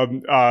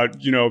 activity.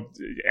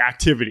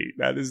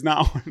 That is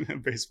not what a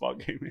baseball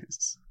game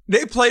is.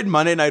 They played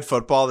Monday Night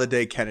Football the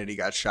day Kennedy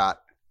got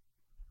shot.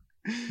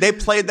 They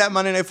played that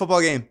Monday Night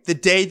Football game the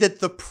day that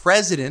the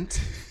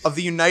president of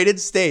the United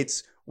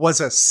States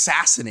was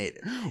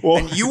assassinated. Well,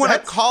 and you want to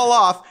call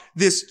off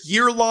this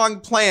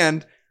year-long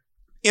planned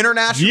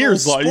international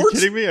years sports... long? Are you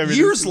kidding me? I mean,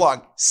 years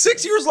long.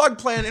 6 years long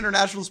planned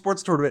international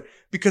sports tournament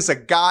because a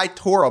guy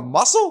tore a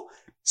muscle?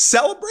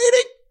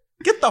 Celebrating?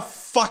 Get the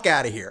fuck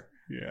out of here.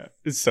 Yeah,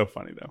 it's so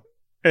funny, though.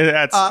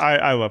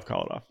 I love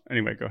call it off.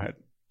 Anyway, go ahead.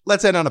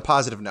 Let's end on a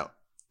positive note.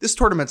 This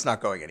tournament's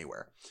not going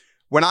anywhere.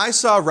 When I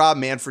saw Rob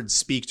Manfred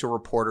speak to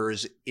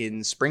reporters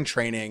in spring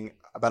training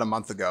about a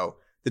month ago,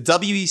 the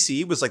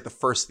WBC was like the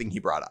first thing he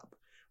brought up,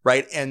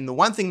 right? And the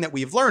one thing that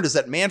we've learned is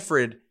that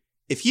Manfred,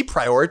 if he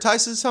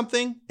prioritizes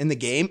something in the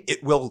game,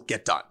 it will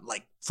get done.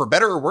 Like, for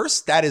better or worse,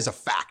 that is a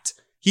fact.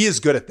 He is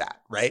good at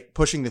that, right?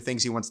 Pushing the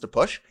things he wants to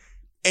push.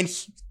 And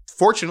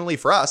fortunately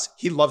for us,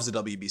 he loves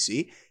the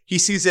WBC. He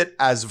sees it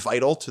as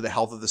vital to the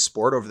health of the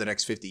sport over the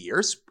next 50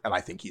 years. And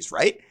I think he's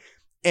right.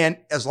 And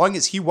as long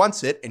as he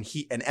wants it and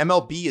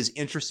MLB is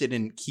interested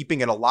in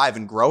keeping it alive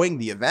and growing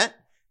the event,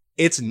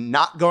 it's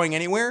not going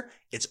anywhere.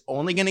 It's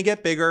only going to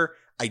get bigger.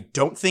 I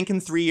don't think in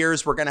 3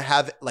 years we're going to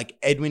have like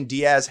Edwin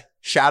Diaz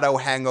shadow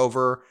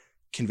hangover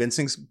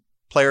convincing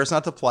players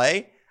not to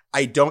play.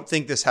 I don't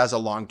think this has a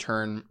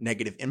long-term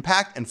negative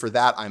impact. And for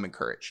that, I'm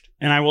encouraged.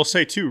 And I will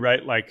say too,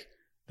 right? Like,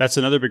 that's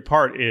another big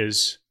part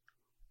is,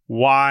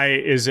 why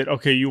is it,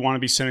 okay, you want to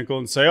be cynical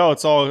and say, oh,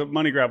 it's all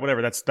money grab,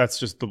 whatever. That's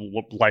just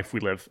the life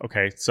we live.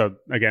 Okay, so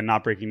again,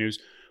 not breaking news.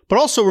 But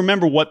also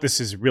remember what this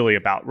is really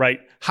about, right?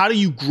 How do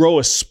you grow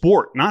a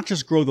sport, not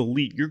just grow the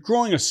league? You're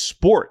growing a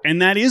sport,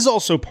 and that is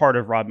also part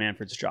of Rob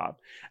Manfred's job.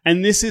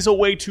 And this is a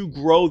way to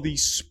grow the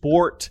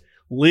sport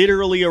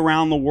literally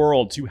around the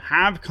world, to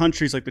have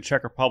countries like the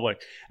Czech Republic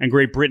and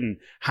Great Britain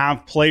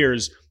have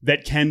players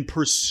that can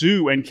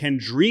pursue and can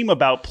dream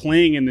about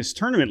playing in this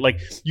tournament. Like,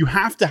 you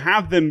have to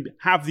have them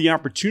have the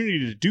opportunity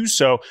to do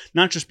so,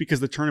 not just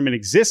because the tournament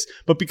exists,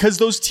 but because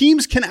those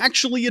teams can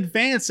actually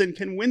advance and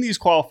can win these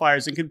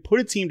qualifiers and can put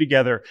a team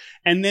together.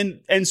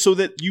 And so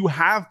that you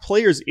have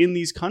players in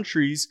these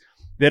countries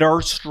that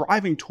are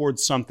striving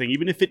towards something,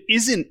 even if it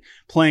isn't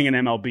playing in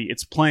MLB,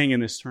 it's playing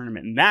in this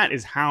tournament. And that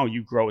is how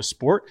you grow a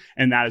sport.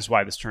 And that is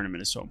why this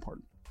tournament is so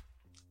important.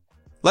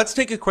 Let's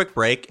take a quick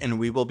break, and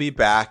we will be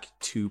back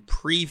to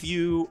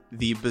preview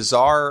the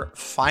bizarre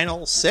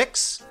final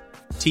 6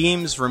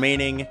 teams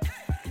remaining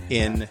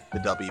in the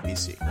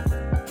WBC.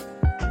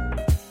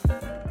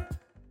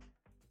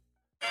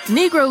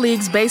 Negro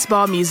Leagues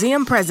Baseball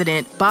Museum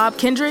President Bob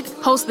Kendrick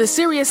hosts the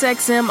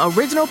SiriusXM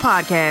original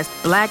podcast,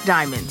 Black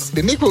Diamonds.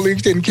 The Negro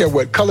Leagues didn't care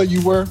what color you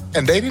were,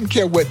 and they didn't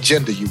care what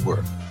gender you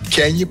were.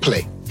 Can you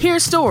play? Hear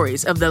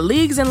stories of the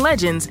leagues and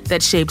legends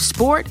that shaped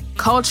sport,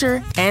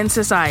 culture, and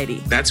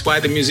society. That's why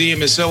the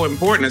museum is so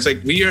important. It's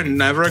like, we are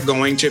never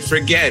going to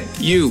forget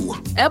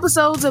you.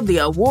 Episodes of the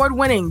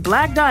award-winning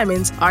Black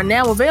Diamonds are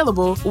now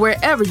available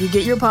wherever you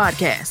get your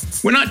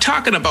podcasts. We're not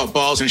talking about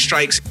balls and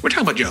strikes. We're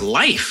talking about your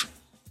life.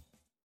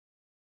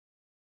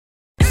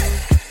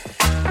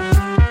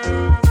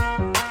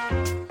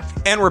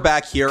 And we're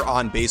back here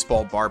on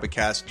Baseball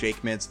Barbacast.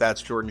 Jake Mintz,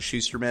 that's Jordan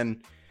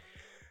Schusterman.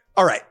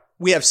 All right,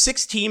 we have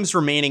 6 teams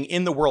remaining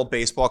in the World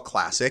Baseball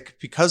Classic.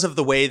 Because of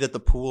the way that the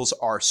pools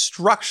are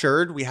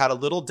structured, we had a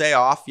little day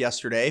off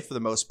yesterday for the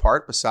most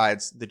part,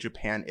 besides the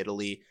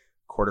Japan-Italy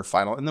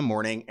quarterfinal in the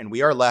morning, and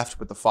we are left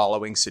with the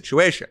following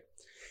situation.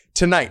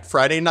 Tonight,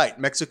 Friday night,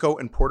 Mexico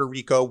and Puerto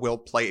Rico will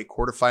play a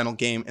quarterfinal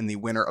game, and the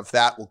winner of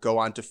that will go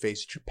on to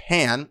face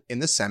Japan in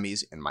the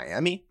semis in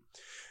Miami.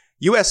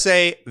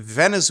 USA,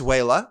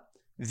 Venezuela,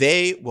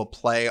 they will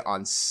play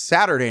on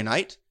Saturday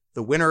night,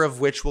 the winner of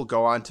which will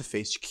go on to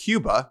face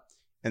Cuba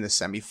in the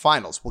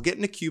semifinals. We'll get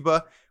into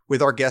Cuba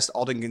with our guest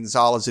Alden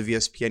Gonzalez of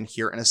ESPN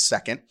here in a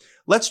second.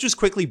 Let's just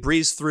quickly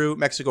breeze through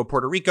Mexico,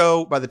 Puerto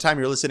Rico. By the time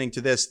you're listening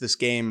to this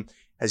game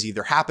has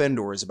either happened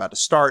or is about to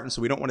start, and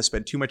so we don't want to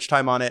spend too much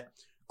time on it.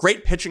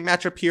 Great pitching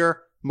matchup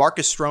here.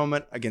 Marcus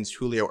Stroman against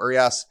Julio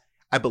Urias.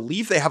 I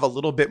believe they have a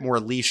little bit more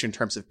leash in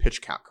terms of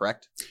pitch count,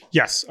 correct?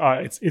 Yes,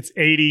 it's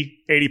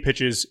 80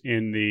 pitches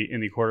in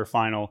the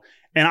quarterfinal.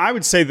 And I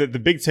would say that the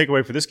big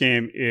takeaway for this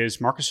game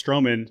is Marcus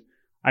Stroman.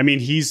 I mean,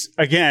 he's,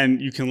 again,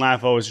 you can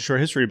laugh, it's a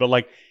short history, but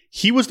like,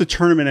 he was the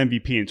tournament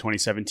MVP in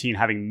 2017,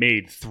 having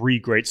made 3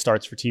 great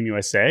starts for Team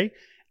USA,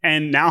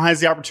 and now has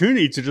the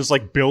opportunity to just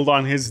like build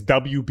on his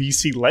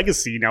WBC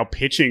legacy, now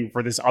pitching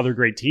for this other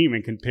great team,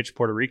 and can pitch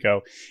Puerto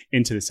Rico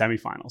into the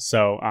semifinals.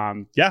 So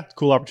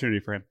cool opportunity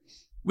for him.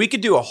 We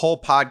could do a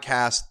whole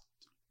podcast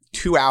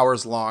 2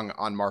 hours long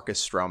on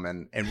Marcus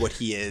Stroman and what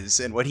he is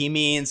and what he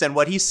means and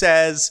what he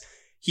says.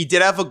 He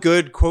did have a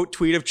good quote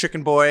tweet of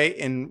Chicken Boy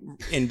in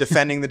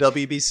defending the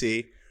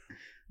WBC.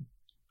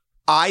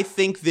 I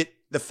think that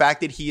the fact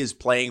that he is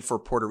playing for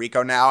Puerto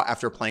Rico now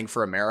after playing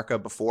for America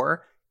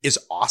before is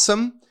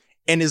awesome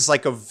and is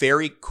like a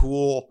very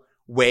cool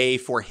way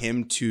for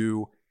him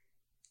to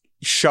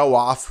show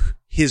off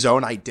his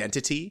own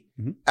identity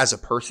as a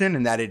person,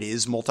 and that it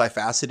is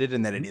multifaceted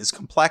and that it is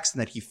complex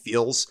and that he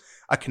feels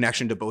a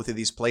connection to both of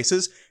these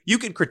places. You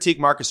could critique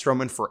Marcus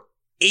Stroman for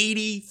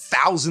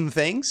 80,000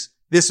 things.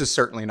 This is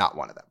certainly not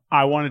one of them.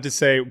 I wanted to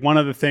say one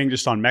other thing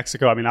just on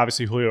Mexico. I mean,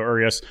 obviously Julio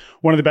Urias,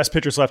 one of the best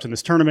pitchers left in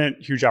this tournament.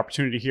 Huge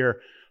opportunity here.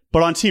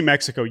 But on Team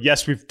Mexico,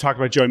 yes, we've talked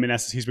about Joey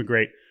Meneses. He's been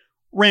great.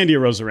 Randy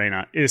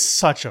Arozarena is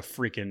such a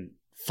freaking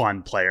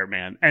fun player,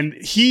 man. And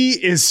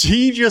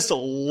he just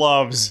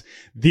loves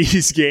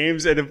these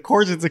games. And of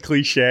course it's a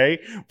cliche,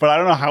 but I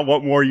don't know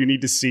what more you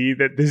need to see.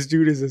 That this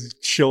dude is as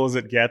chill as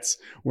it gets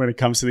when it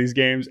comes to these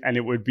games. And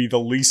it would be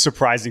the least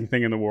surprising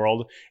thing in the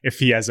world if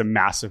he has a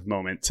massive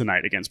moment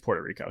tonight against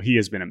Puerto Rico. He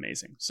has been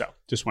amazing. So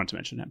just wanted to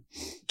mention him.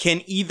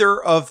 Can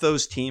either of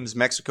those teams,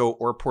 Mexico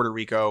or Puerto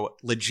Rico,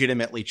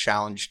 legitimately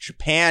challenge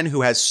Japan,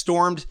 who has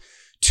stormed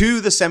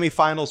to the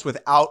semifinals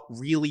without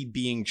really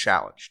being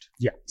challenged?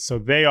 Yeah, so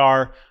they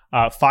are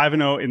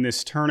 5-0 in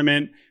this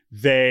tournament.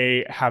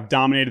 They have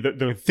dominated.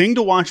 The thing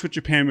to watch with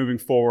Japan moving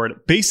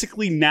forward,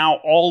 basically now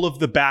all of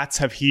the bats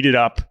have heated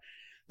up.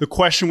 The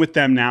question with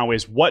them now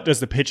is, what does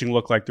the pitching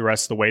look like the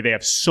rest of the way? They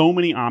have so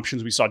many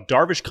options. We saw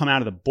Darvish come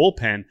out of the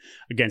bullpen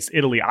against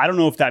Italy. I don't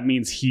know if that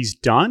means he's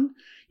done.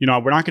 You know,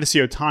 we're not going to see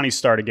Ohtani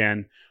start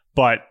again,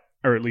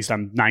 or at least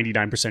I'm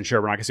 99%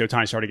 sure we're not going to see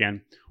Ohtani start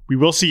again. We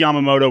will see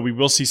Yamamoto. We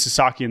will see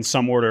Sasaki in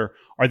some order.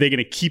 Are they going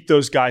to keep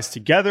those guys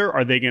together?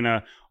 Are they going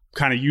to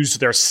kind of use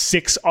their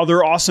 6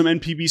 other awesome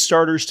NPB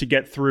starters to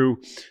get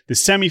through the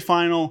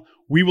semifinal?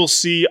 We will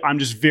see. I'm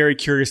just very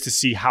curious to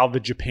see how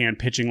the Japan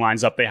pitching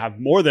lines up. They have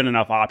more than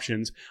enough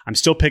options. I'm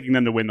still picking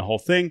them to win the whole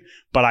thing,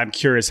 but I'm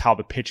curious how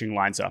the pitching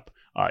lines up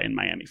in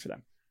Miami for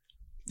them.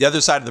 The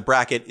other side of the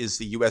bracket is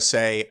the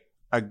USA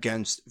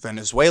against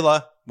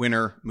Venezuela.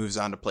 Winner moves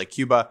on to play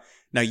Cuba.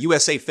 Now,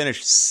 USA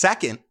finished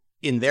second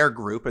in their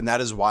group, and that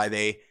is why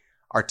they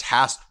are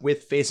tasked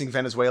with facing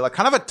Venezuela.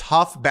 Kind of a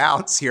tough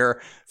bounce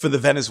here for the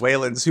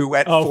Venezuelans, who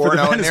went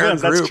 4-0 in their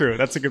group. That's true.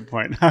 That's a good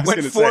point.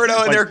 Went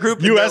 4-0 in their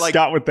group. U.S.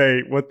 got what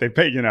they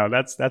pay. You know,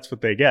 that's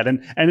what they get,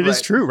 and it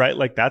is true, right?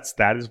 Like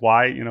that is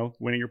why, you know,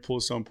 winning your pool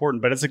is so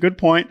important. But it's a good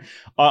point.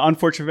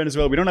 Unfortunately,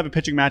 Venezuela, we don't have a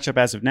pitching matchup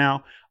as of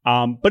now.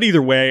 But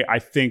either way, I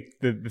think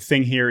the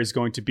thing here is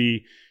going to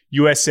be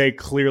USA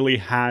clearly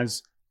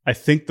has, I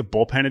think, the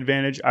bullpen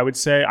advantage, I would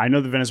say. I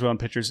know the Venezuelan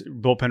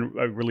bullpen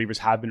relievers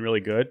have been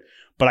really good,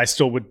 but I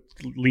still would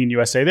lean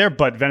USA there.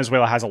 But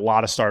Venezuela has a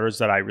lot of starters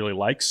that I really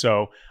like.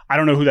 So I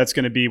don't know who that's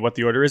going to be, what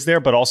the order is there.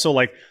 But also,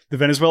 like, the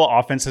Venezuela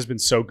offense has been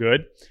so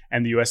good,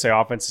 and the USA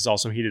offense is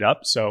also heated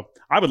up. So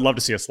I would love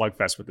to see a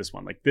slugfest with this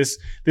one. Like, this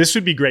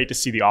would be great to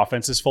see the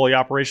offense is fully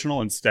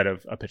operational instead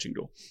of a pitching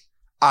duel.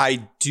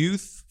 I do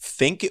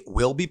think it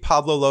will be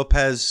Pablo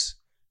Lopez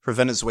for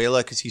Venezuela,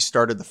 because he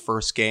started the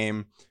first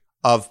game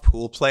of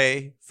pool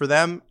play for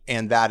them,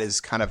 and that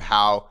is kind of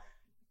how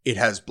it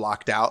has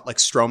blocked out. Like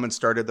Stroman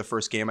started the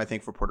first game, I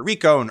think, for Puerto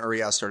Rico, and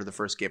Urias started the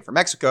first game for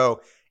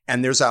Mexico.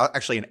 And there's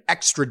actually an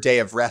extra day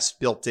of rest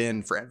built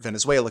in for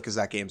Venezuela because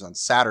that game's on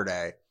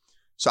Saturday.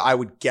 So I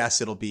would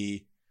guess it'll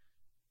be,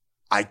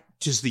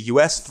 does the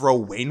U.S. throw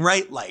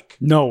Wainwright? Like,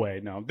 no way,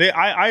 no.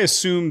 I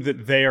assume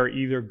that they are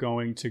either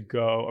going to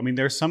go. I mean,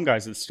 there's some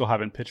guys that still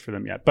haven't pitched for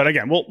them yet, but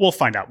again, we'll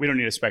find out. We don't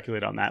need to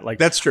speculate on that. Like,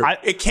 that's true.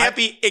 It can't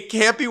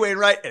be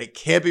Wainwright, and it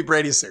can't be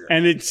Brady Singer,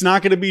 and it's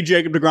not going to be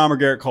Jacob deGrom or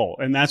Garrett Cole,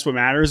 and that's what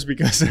matters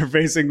because they're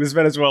facing this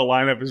Venezuela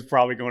lineup is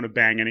probably going to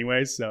bang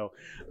anyway. So,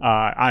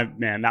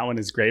 that one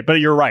is great. But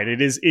you're right.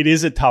 It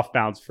is a tough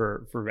bounce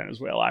for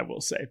Venezuela, I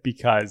will say,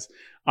 because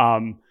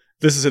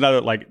this is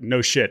another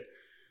no shit.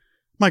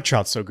 Mike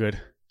Trout's so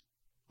good.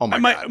 Oh my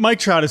God. Mike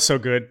Trout is so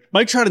good.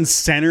 Mike Trout in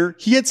center.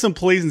 He had some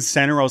plays in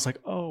center where I was like,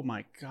 oh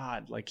my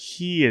God,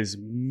 he is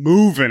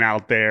moving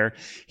out there.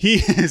 He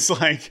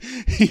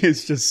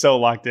is just so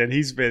locked in.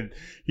 He's been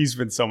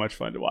so much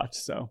fun to watch.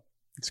 So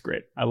it's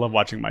great. I love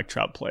watching Mike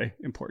Trout play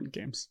important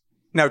games.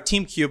 Now,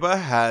 Team Cuba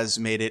has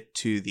made it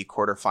to the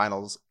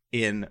quarterfinals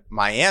in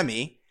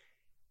Miami.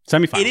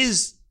 Semifinals. It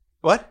is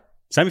what?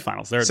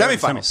 Semifinals. They're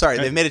semifinals. Sorry,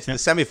 they've made it to the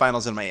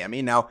semifinals in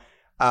Miami. Now,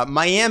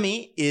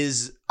 Miami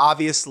is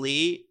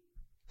obviously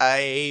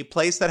a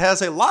place that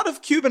has a lot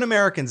of Cuban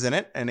Americans in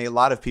it and a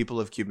lot of people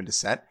of Cuban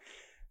descent.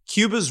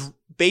 Cuba's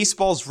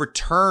baseball's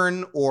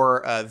return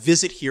or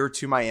visit here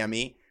to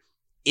Miami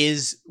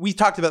is, we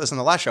talked about this on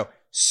the last show,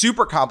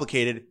 super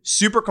complicated,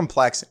 super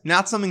complex,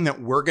 not something that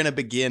we're going to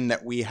begin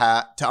that we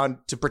have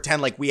to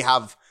pretend like we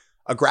have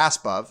a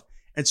grasp of.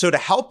 And so to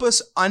help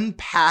us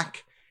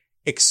unpack,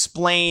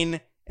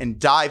 explain, and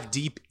dive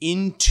deep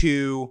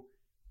into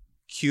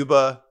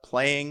Cuba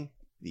playing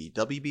the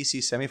WBC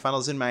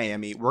semifinals in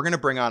Miami, we're going to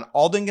bring on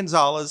Alden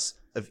Gonzalez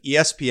of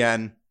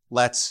ESPN.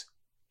 Let's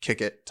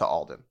kick it to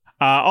Alden.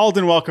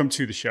 Alden, welcome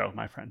to the show,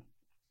 my friend.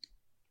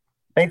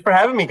 Thanks for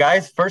having me,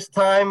 guys. First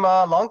time,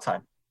 long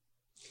time.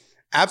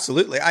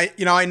 Absolutely.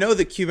 I know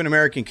the Cuban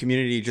American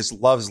community just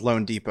loves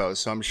Lone Depot,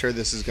 so I'm sure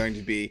this is going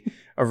to be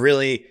a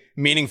really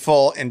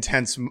meaningful,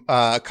 intense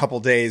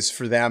couple days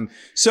for them.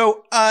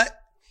 So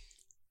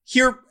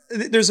here,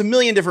 there's a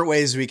million different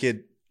ways we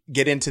could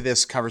get into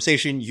this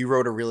conversation. You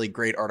wrote a really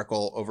great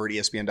article over at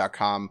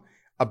ESPN.com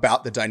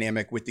about the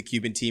dynamic with the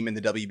Cuban team and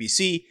the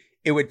WBC.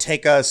 It would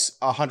take us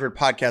 100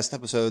 podcast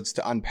episodes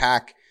to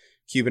unpack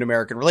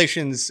Cuban-American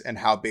relations and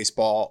how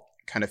baseball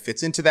kind of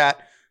fits into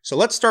that. So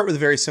let's start with a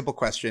very simple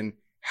question.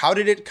 How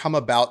did it come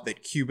about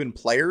that Cuban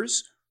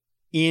players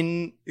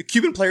who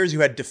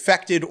had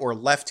defected or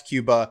left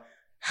Cuba,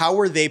 how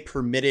were they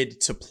permitted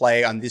to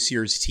play on this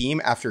year's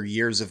team after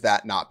years of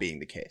that not being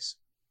the case?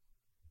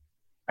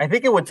 I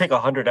think it would take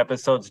 100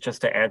 episodes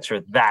just to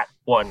answer that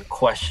one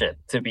question,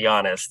 to be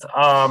honest.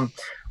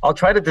 I'll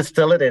try to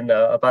distill it in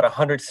about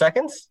 100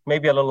 seconds,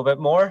 maybe a little bit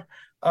more.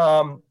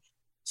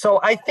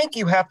 So I think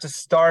you have to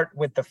start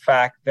with the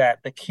fact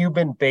that the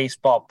Cuban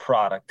baseball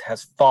product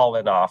has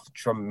fallen off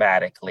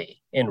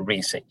dramatically in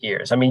recent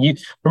years. I mean, you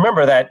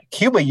remember that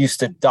Cuba used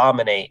to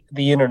dominate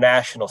the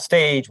international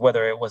stage,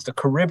 whether it was the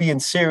Caribbean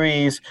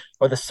Series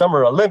or the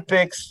Summer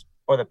Olympics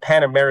or the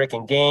Pan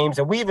American Games.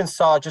 And we even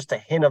saw just a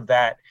hint of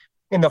that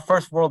in the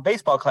first World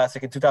Baseball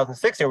Classic in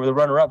 2006, they were the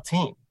runner-up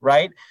team,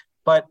 right?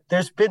 But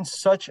there's been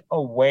such a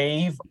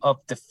wave of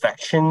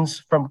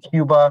defections from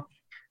Cuba.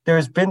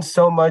 There's been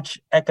so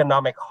much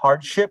economic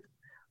hardship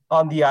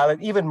on the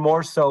island, even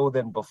more so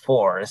than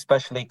before,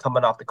 especially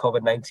coming off the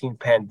COVID-19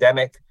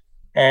 pandemic.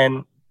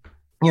 And,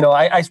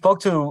 I spoke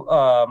to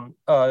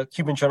a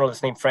Cuban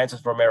journalist named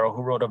Francis Romero,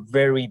 who wrote a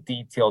very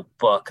detailed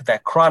book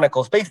that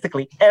chronicles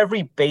basically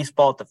every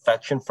baseball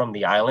defection from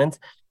the island.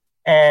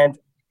 And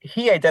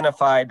he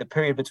identified the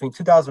period between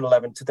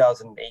 2011 and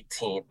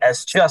 2018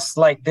 as just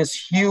like this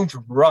huge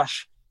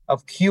rush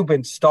of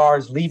Cuban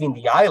stars leaving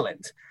the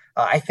island.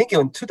 I think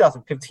in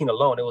 2015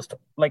 alone, it was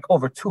like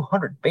over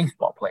 200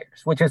 baseball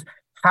players, which is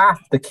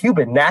half the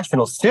Cuban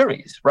national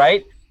series,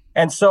 right?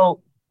 And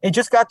so it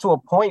just got to a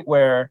point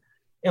where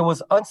it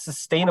was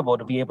unsustainable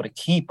to be able to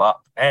keep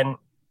up. And,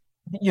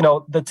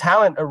 the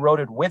talent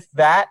eroded with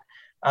that.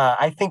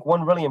 I think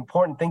one really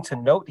important thing to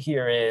note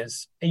here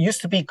is it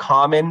used to be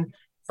common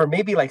for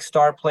maybe like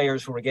star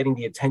players who were getting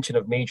the attention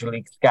of major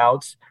league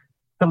scouts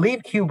to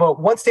leave Cuba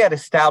once they had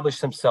established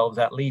themselves,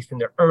 at least in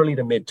their early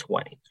to mid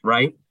 20s,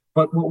 right?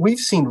 But what we've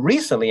seen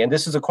recently, and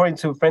this is according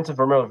to Francis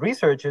Romero's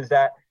research, is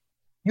that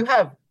you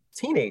have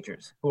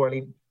teenagers who are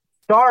leaving,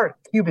 star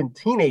Cuban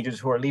teenagers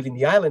who are leaving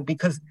the island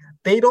because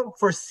they don't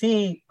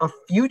foresee a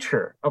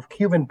future of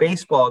Cuban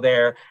baseball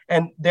there,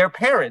 and their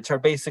parents are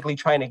basically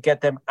trying to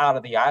get them out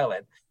of the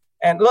island.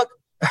 And look,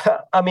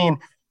 I mean,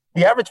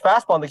 the average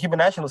fastball in the Cuban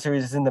National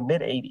Series is in the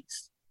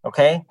mid-80s,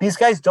 okay? These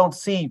guys don't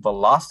see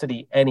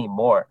velocity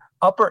anymore.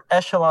 Upper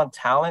echelon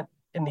talent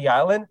in the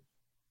island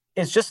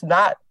is just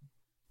not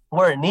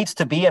where it needs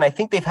to be, and I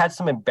think they've had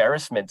some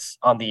embarrassments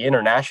on the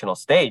international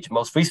stage.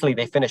 Most recently,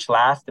 they finished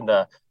last in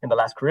the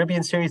last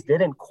Caribbean Series. They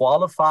didn't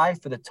qualify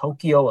for the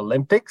Tokyo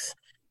Olympics,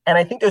 and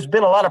I think there's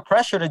been a lot of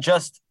pressure to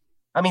just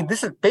I mean,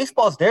 this is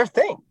baseball's their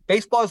thing.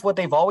 Baseball is what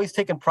they've always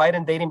taken pride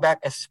in, dating back,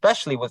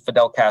 especially with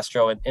Fidel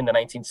Castro in the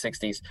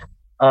 1960s.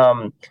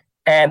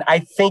 And I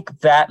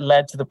think that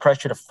led to the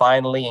pressure to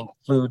finally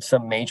include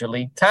some major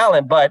league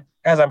talent. But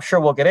as I'm sure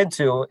we'll get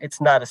into,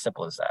 it's not as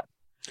simple as that.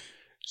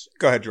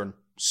 Go ahead, Jordan.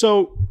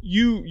 So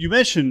you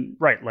mentioned,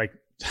 right, like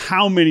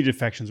how many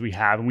defections we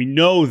have. And we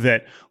know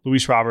that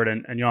Luis Robert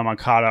and Yohan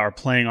Moncada are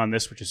playing on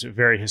this, which is a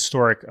very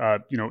historic,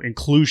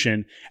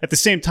 inclusion. At the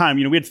same time,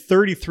 we had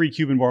 33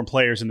 Cuban-born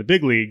players in the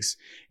big leagues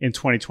in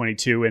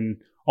 2022,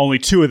 and only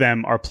 2 of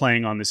them are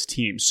playing on this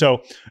team.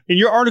 So in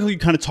your article, you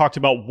kind of talked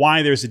about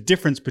why there's a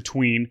difference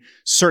between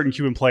certain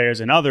Cuban players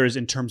and others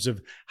in terms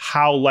of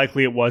how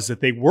likely it was that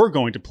they were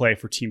going to play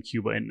for Team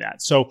Cuba in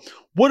that. So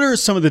what are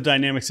some of the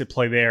dynamics at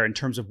play there in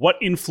terms of what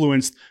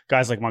influenced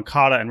guys like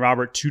Moncada and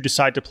Robert to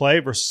decide to play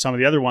versus some of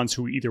the other ones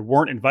who either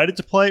weren't invited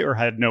to play or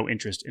had no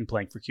interest in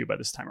playing for Cuba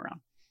this time around?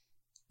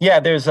 Yeah,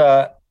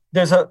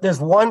 there's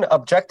one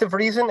objective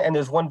reason and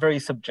there's one very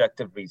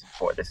subjective reason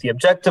for this. The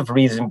objective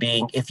reason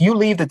being, if you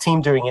leave the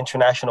team during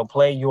international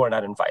play, you are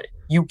not invited.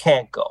 You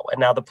can't go.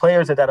 And now the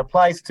players that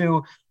applies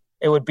to,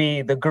 it would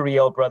be the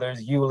Gurriel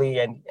brothers,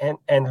 Yuli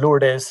and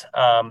Lourdes.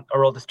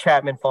 Aroldis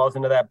Chapman falls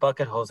into that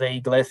bucket, Jose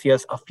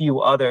Iglesias, a few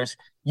others.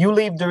 You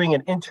leave during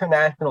an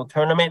international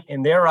tournament,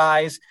 in their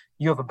eyes,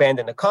 you have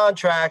abandoned the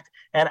contract.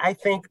 And I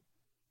think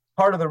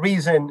part of the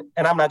reason,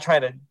 and I'm not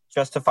trying to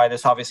justify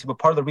this obviously, but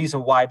part of the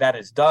reason why that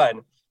is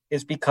done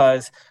is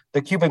because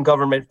the Cuban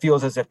government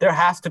feels as if there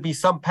has to be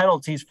some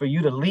penalties for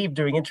you to leave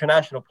during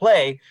international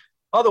play.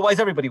 Otherwise,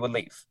 everybody would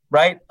leave,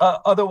 right?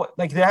 Otherwise,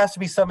 there has to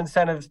be some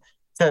incentives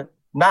to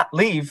not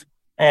leave.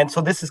 And so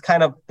this is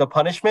kind of the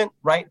punishment,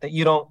 right? That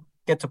you don't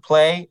get to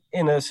play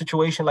in a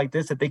situation like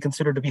this that they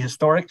consider to be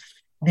historic.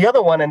 The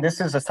other one, and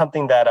this is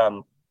something that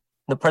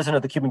the president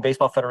of the Cuban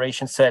Baseball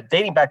Federation said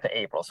dating back to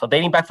April. So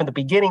dating back from the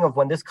beginning of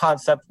when this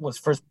concept was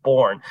first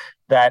born,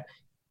 that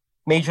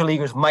major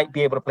leaguers might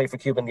be able to play for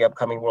Cuba in the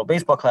upcoming World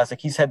Baseball Classic.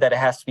 He said that it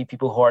has to be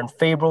people who are in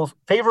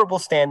favorable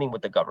standing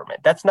with the government.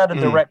 That's not a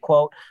direct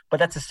quote, but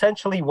that's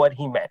essentially what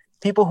he meant.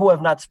 People who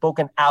have not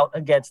spoken out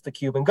against the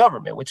Cuban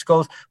government, which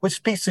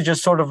speaks to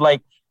just sort of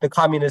like the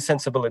communist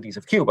sensibilities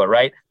of Cuba,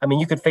 right? I mean,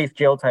 you could face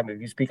jail time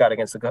if you speak out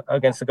against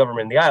the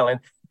government in the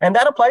island. And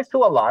that applies to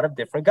a lot of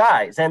different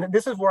guys. And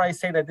this is where I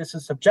say that this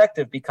is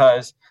subjective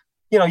because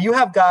you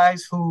have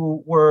guys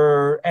who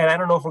were, and I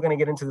don't know if we're going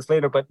to get into this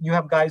later, but you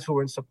have guys who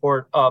were in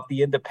support of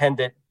the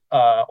independent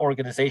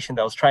organization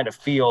that was trying to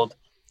field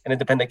an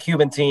independent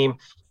Cuban team.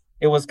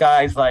 It was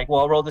guys like,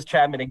 Aroldis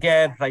Chapman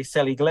again,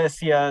 Raisel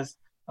Iglesias,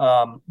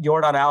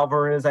 Yordan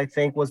Alvarez, I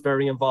think, was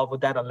very involved with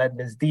that.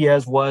 Alednes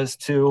Diaz was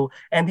too.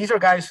 And these are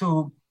guys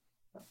who,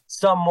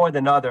 some more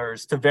than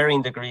others, to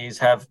varying degrees,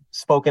 have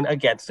spoken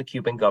against the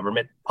Cuban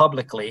government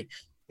publicly.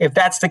 If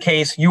that's the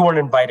case, you weren't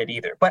invited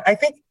either. But I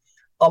think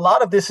a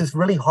lot of this is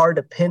really hard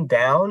to pin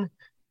down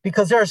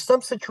because there are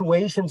some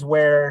situations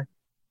where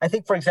I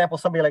think, for example,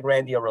 somebody like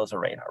Randy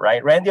Arozarena,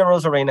 right? Randy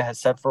Arozarena has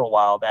said for a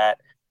while that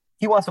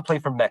he wants to play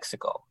for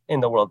Mexico in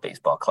the World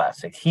Baseball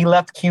Classic. He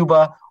left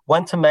Cuba,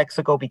 went to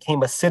Mexico,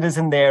 became a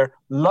citizen there,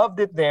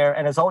 loved it there,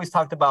 and has always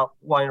talked about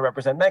wanting to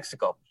represent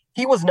Mexico.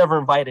 He was never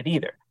invited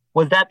either.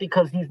 Was that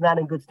because he's not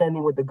in good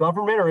standing with the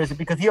government, or is it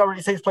because he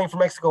already says he's playing for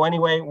Mexico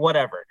anyway?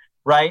 Whatever,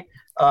 right?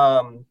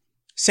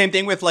 Same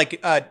thing with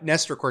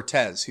Nestor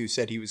Cortez, who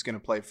said he was going to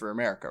play for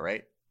America,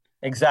 right?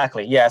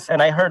 Exactly, yes.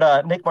 And I heard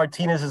Nick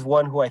Martinez is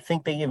one who I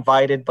think they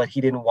invited, but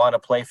he didn't want to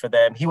play for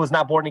them. He was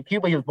not born in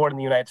Cuba. He was born in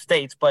the United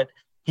States, but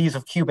he's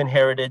of Cuban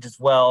heritage as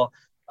well.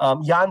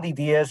 Yandy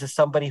Diaz is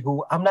somebody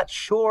who I'm not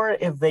sure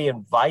if they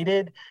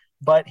invited,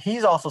 but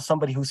he's also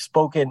somebody who's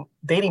spoken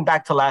dating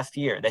back to last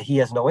year that he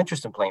has no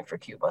interest in playing for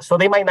Cuba. So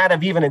they might not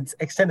have even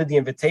extended the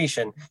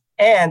invitation.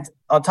 And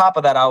on top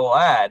of that, I will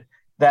add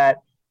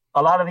that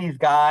a lot of these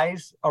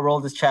guys,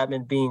 Aroldis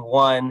Chapman being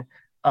one,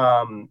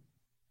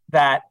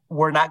 that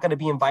were not going to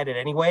be invited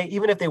anyway.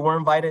 Even if they were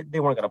invited, they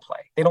weren't going to play.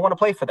 They don't want to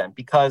play for them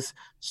because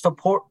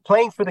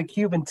playing for the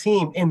Cuban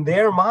team, in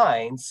their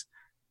minds,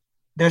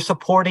 they're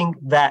supporting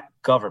that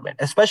government,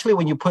 especially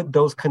when you put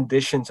those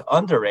conditions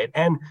under it.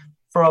 And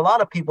for a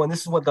lot of people, and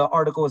this is what the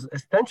article is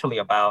essentially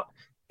about,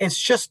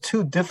 it's just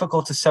too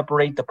difficult to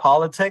separate the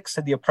politics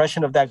and the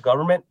oppression of that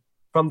government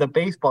from the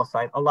baseball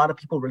side. A lot of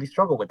people really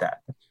struggle with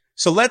that.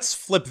 So let's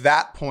flip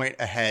that point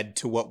ahead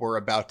to what we're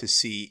about to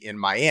see in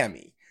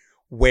Miami,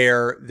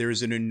 where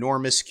there's an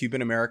enormous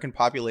Cuban American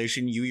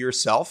population. You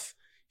yourself,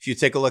 if you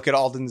take a look at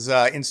Alden's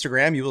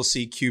Instagram, you will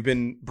see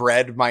Cuban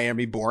bred,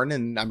 Miami born.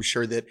 And I'm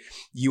sure that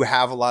you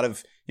have a lot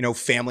of,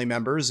 family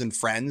members and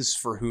friends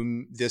for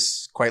whom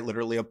this quite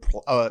literally,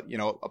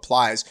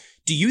 applies.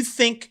 Do you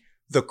think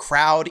the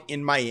crowd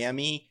in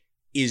Miami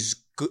is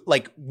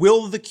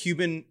will the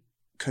Cuban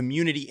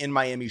community in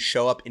Miami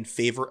show up in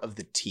favor of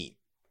the team?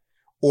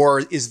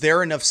 Or is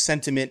there enough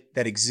sentiment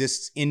that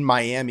exists in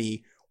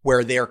Miami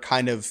where they're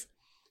kind of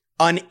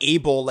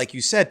unable, like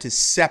you said, to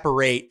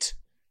separate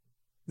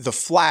the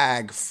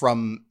flag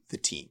from the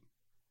team?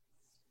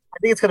 I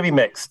think it's going to be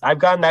mixed. I've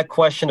gotten that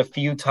question a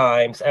few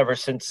times ever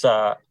since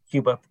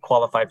Cuba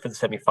qualified for the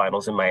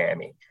semifinals in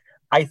Miami.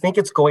 I think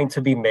it's going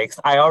to be mixed.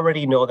 I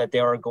already know that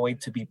there are going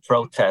to be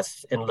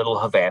protests in Little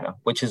Havana,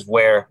 which is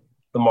where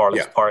the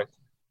Marlins Park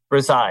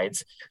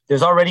resides.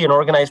 There's already an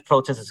organized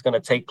protest that's going to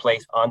take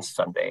place on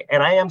Sunday.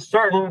 And I am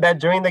certain that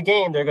during the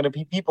game, there are going to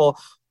be people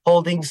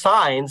holding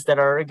signs that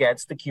are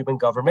against the Cuban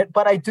government.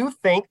 But I do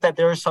think that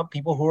there are some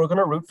people who are going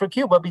to root for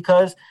Cuba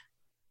because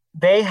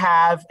they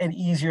have an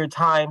easier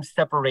time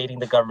separating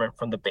the government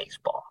from the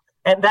baseball.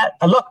 And that,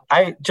 look,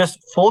 I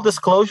just full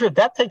disclosure,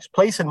 that takes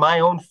place in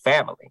my own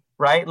family,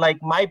 right? Like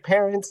my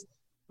parents,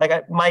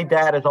 my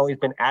dad has always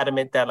been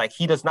adamant that like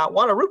he does not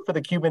want to root for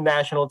the Cuban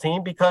national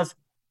team because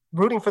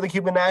rooting for the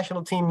Cuban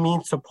national team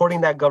means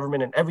supporting that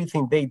government and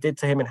everything they did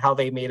to him and how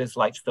they made his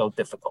life so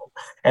difficult.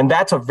 And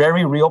that's a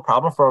very real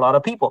problem for a lot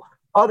of people.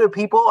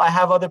 I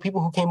have other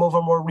people who came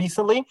over more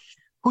recently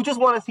who just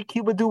want to see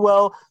Cuba do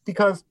well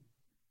because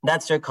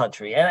that's their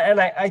country. And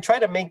I try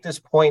to make this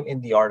point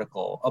in the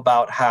article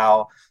about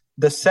how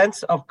the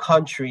sense of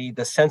country,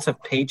 the sense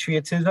of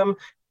patriotism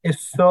is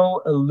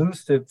so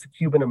elusive to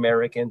Cuban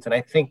Americans. And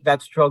I think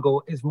that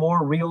struggle is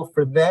more real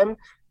for them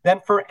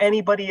than for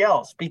anybody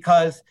else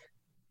because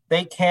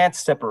they can't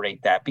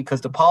separate that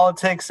because the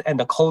politics and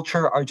the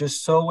culture are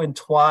just so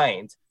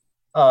entwined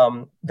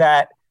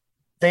that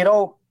they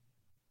don't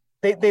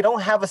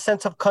have a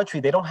sense of country.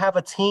 They don't have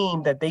a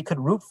team that they could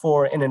root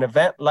for in an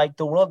event like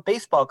the World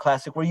Baseball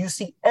Classic where you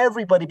see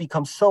everybody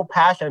become so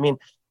passionate. I mean,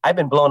 I've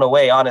been blown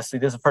away, honestly.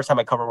 This is the first time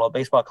I cover World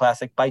Baseball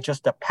Classic by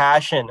just the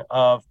passion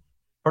of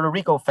Puerto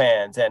Rico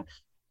fans and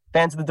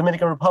fans of the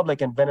Dominican Republic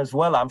and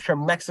Venezuela. I'm sure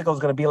Mexico is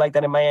going to be like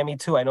that in Miami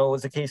too. I know it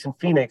was the case in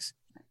Phoenix.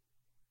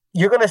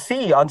 You're going to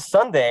see on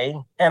Sunday,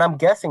 and I'm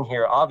guessing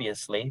here,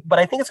 obviously, but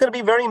I think it's going to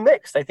be very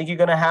mixed. I think you're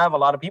going to have a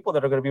lot of people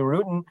that are going to be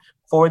rooting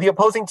for the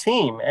opposing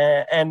team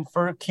and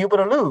for Cuba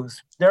to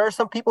lose. There are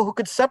some people who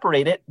could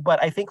separate it,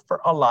 but I think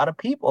for a lot of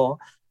people,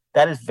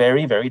 that is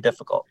very, very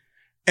difficult.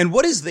 And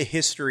what is the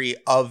history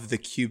of the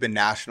Cuban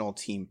national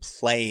team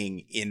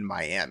playing in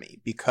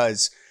Miami?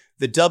 Because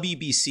the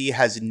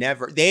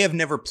WBC they have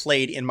never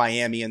played in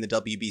Miami in the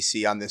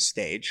WBC on this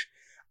stage.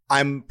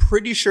 I'm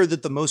pretty sure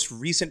that the most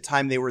recent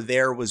time they were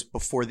there was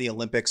before the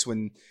Olympics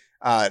when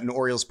an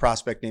Orioles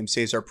prospect named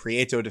Cesar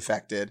Prieto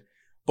defected.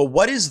 But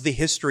what is the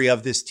history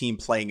of this team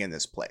playing in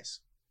this place?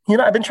 You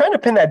know, I've been trying to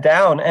pin that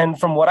down. And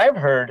from what I've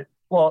heard,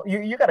 well,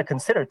 you got to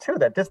consider, too,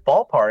 that this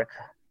ballpark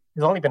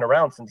has only been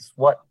around since,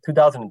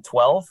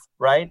 2012,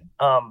 right?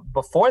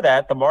 Before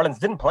that, the Marlins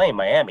didn't play in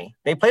Miami.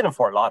 They played in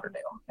Fort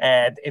Lauderdale.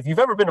 And if you've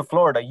ever been to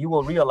Florida, you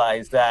will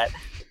realize that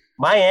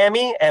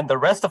Miami and the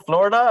rest of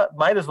Florida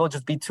might as well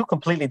just be two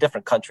completely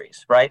different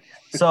countries, right?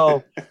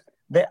 So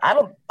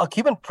a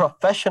Cuban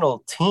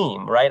professional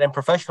team, right? And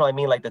professional, I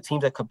mean like the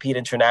teams that compete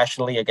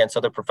internationally against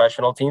other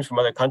professional teams from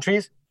other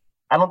countries.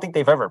 I don't think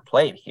they've ever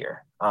played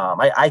here.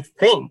 I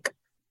think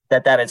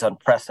that is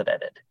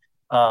unprecedented.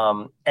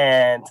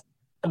 And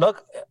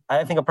look,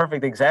 I think a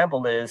perfect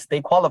example is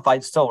they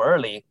qualified so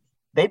early.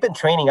 They've been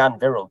training on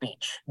Vero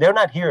Beach. They're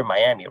not here in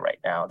Miami right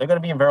now. They're going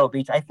to be in Vero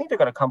Beach. I think they're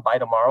going to come by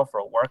tomorrow for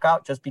a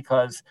workout just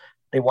because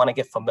they want to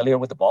get familiar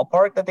with the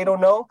ballpark that they don't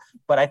know.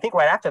 But I think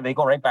right after they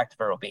go right back to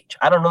Vero Beach.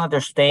 I don't know that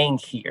they're staying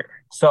here.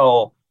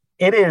 So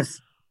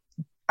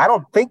I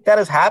don't think that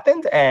has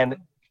happened. And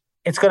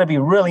it's going to be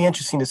really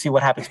interesting to see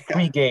what happens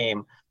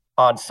pre-game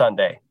on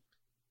Sunday.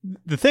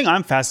 The thing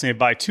I'm fascinated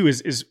by, too,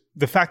 is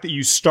the fact that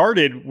you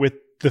started with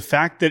the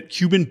fact that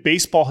Cuban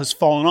baseball has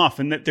fallen off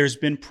and that there's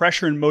been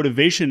pressure and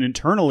motivation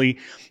internally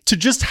to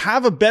just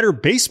have a better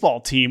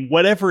baseball team,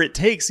 whatever it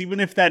takes,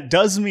 even if that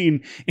does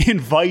mean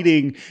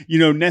inviting,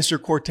 Nestor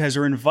Cortez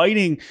or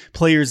inviting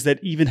players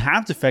that even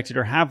have defected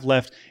or have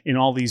left in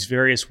all these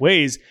various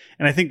ways.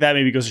 And I think that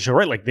maybe goes to show,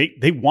 right? Like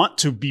they want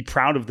to be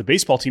proud of the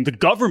baseball team. The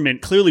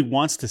government clearly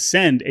wants to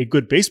send a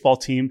good baseball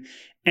team.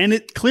 And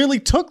it clearly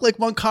took, like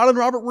Moncada and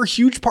Robert were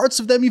huge parts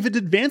of them even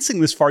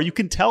advancing this far. You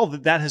can tell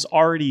that has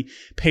already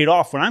paid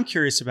off. What I'm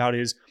curious about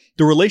is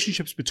the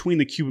relationships between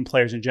the Cuban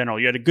players in general.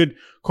 You had a good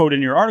quote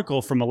in your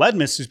article from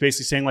Aledmus who's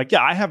basically saying like,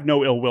 yeah, I have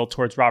no ill will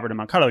towards Robert and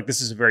Moncada. Like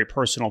this is a very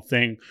personal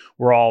thing.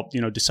 We're all,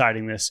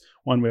 deciding this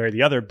one way or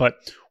the other.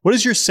 But what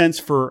is your sense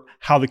for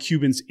how the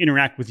Cubans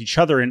interact with each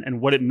other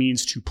and what it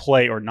means to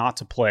play or not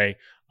to play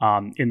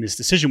in this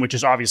decision, which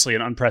is obviously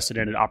an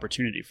unprecedented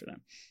opportunity for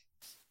them?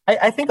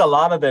 I think a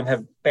lot of them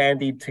have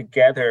bandied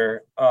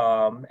together,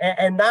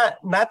 and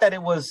not that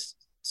it was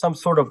some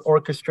sort of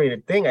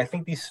orchestrated thing. I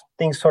think these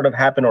things sort of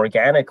happen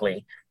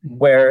organically,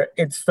 where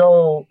it's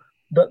so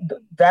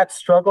that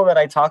struggle that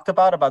I talked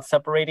about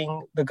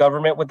separating the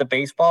government with the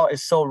baseball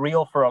is so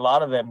real for a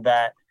lot of them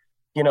that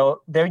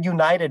they're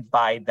united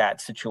by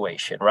that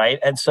situation, right?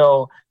 And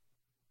so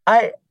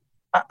I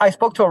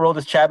spoke to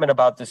Aroldis Chapman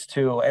about this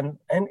too, and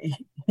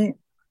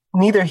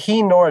neither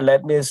he nor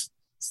Aledmus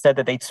said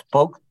that they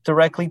spoke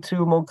directly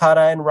to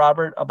Moncada and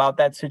Robert about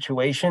that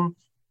situation.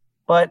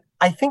 But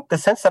I think the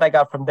sense that I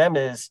got from them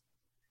is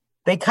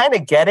they kind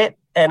of get it.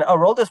 And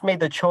Aroldis made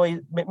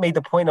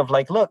the point of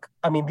like, look,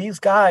 I mean,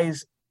 these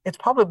guys, it's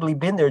probably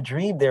been their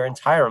dream their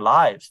entire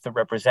lives to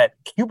represent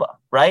Cuba,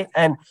 right?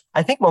 And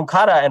I think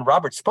Moncada and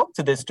Robert spoke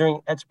to this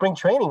at spring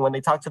training when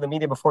they talked to the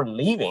media before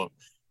leaving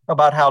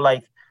about how,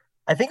 like,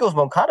 I think it was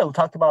Moncada who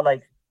talked about,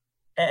 like,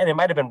 and it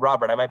might have been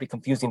Robert, I might be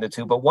confusing the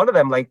two, but one of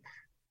them, like,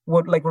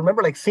 would, like,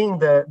 remember, like, seeing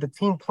the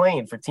team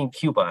playing for Team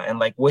Cuba and,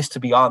 like, wish to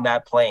be on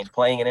that plane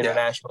playing in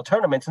international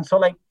tournaments. And so,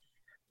 like,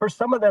 for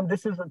some of them,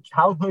 this is a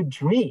childhood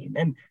dream.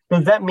 And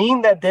does that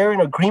mean that they're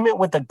in agreement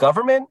with the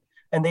government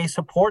and they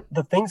support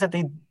the things that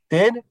they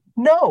did?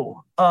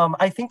 No.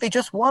 I think they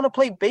just want to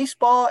play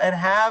baseball and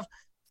have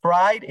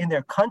pride in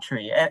their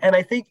country. And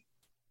I think,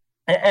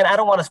 and I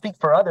don't want to speak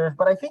for others,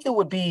 but I think it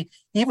would be,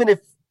 even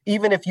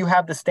if you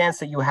have the stance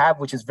that you have,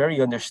 which is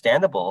very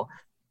understandable,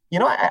 you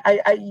know,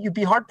 you'd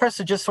be hard pressed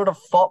to just sort of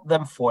fault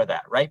them for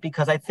that, right?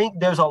 Because I think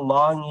there's a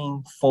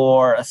longing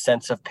for a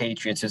sense of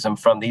patriotism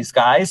from these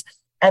guys,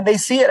 and they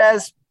see it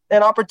as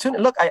an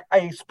opportunity. Look,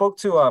 I spoke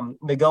to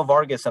Miguel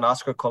Vargas and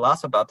Oscar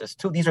Colas about this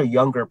too. These are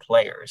younger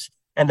players.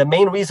 And the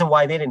main reason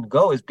why they didn't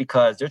go is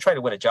because they're trying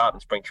to win a job in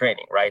spring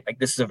training, right? Like,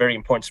 this is a very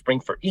important spring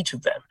for each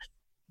of them.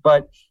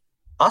 But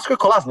Oscar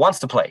Colas wants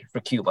to play for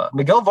Cuba.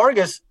 Miguel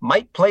Vargas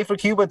might play for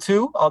Cuba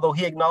too, although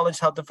he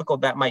acknowledged how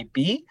difficult that might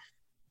be.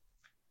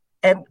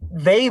 And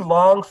they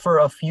long for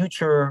a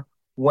future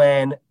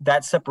when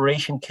that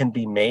separation can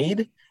be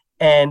made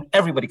and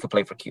everybody could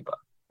play for Cuba,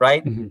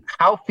 right? Mm-hmm.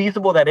 How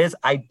feasible that is,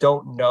 I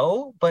don't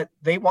know, but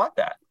they want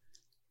that.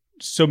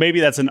 So maybe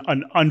that's an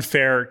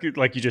unfair,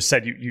 like you just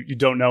said, you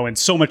don't know. And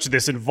so much of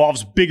this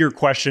involves bigger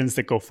questions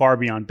that go far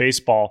beyond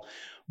baseball.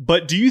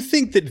 But do you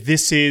think that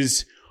this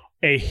is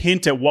a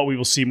hint at what we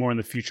will see more in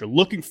the future?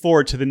 Looking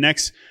forward to the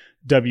next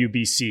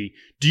WBC,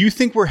 do you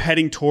think we're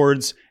heading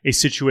towards a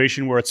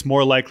situation where it's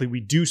more likely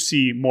we do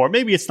see more?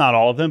 Maybe it's not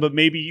all of them, but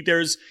maybe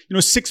there's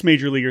 6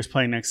 major leaguers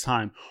playing next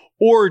time.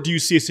 Or do you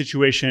see a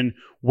situation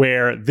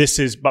where this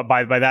is, but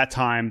by that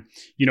time,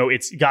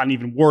 it's gotten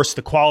even worse?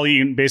 The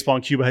quality in baseball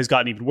in Cuba has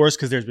gotten even worse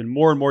because there's been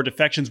more and more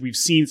defections. We've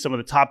seen some of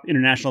the top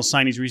international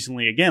signees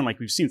recently, again, like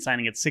we've seen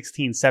signing at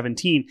 16,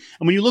 17.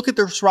 And when you look at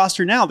their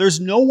roster now, there's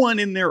no one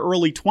in their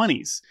early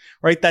 20s,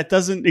 right? That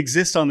doesn't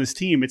exist on this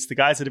team. It's the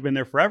guys that have been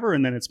there forever,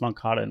 and then it's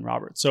Moncada and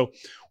Robert. So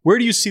where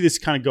do you see this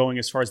kind of going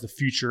as far as the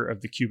future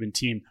of the Cuban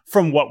team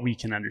from what we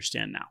can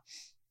understand now?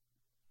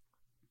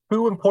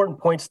 2 important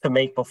points to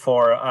make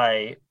before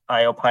I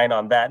opine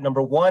on that.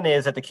 Number one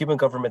is that the Cuban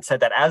government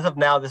said that as of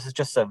now, this is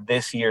just a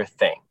this year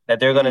thing, that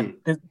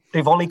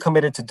they've only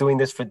committed to doing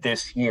this for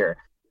this year.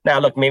 Now,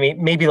 look,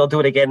 maybe they'll do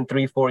it again in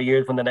 3-4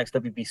 years when the next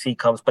WBC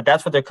comes, but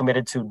that's what they're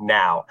committed to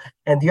now.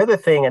 And the other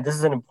thing, and this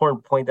is an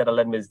important point that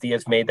Alden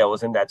Diaz made that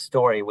was in that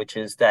story, which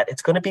is that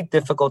it's going to be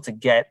difficult to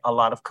get a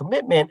lot of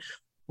commitment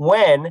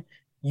when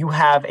you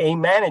have a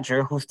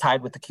manager who's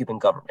tied with the Cuban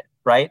government,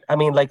 right? I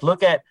mean, like,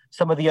 look at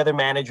some of the other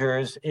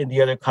managers in the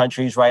other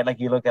countries, right? Like,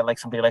 you look at, like,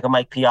 somebody like a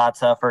Mike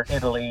Piazza for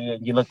Italy,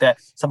 and you looked at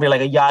somebody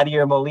like a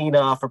Yadier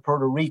Molina for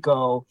Puerto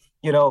Rico.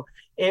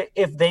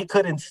 If they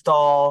could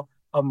install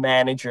a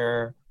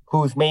manager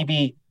who's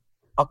maybe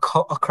a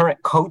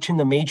current coach in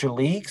the major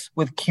leagues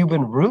with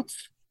Cuban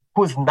roots,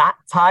 who is not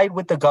tied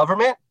with the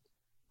government,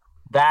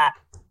 that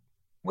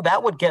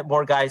would get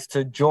more guys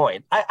to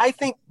join. I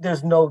think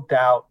there's no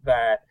doubt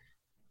that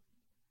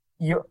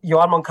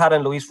Yoan Moncada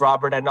and Luis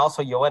Robert, and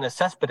also Yoenis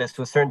Cespedes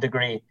to a certain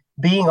degree,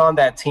 being on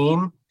that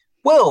team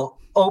will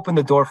open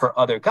the door for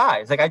other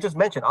guys. Like I just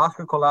mentioned,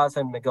 Oscar Colas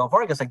and Miguel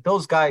Vargas, like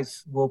those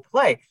guys will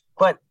play.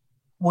 But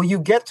will you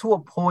get to a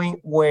point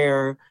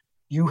where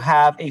you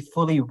have a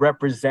fully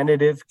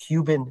representative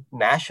Cuban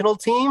national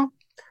team?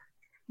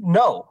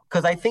 No,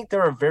 because I think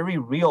there are very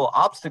real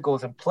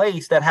obstacles in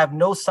place that have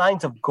no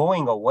signs of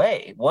going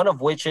away. One of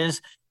which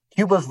is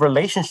Cuba's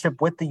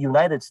relationship with the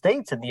United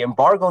States and the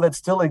embargo that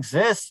still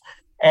exists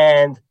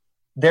and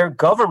their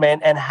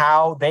government and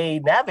how they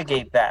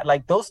navigate that.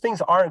 Like, those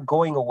things aren't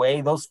going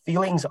away. Those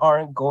feelings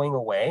aren't going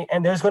away.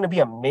 And there's going to be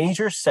a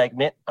major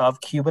segment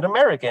of Cuban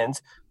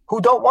Americans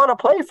who don't want to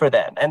play for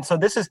them. And so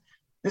this is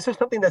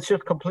something that's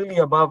just completely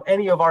above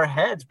any of our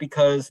heads,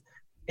 because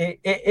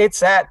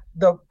it's at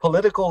the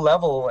political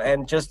level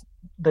and just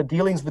the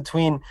dealings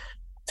between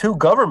two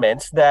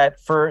governments that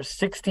for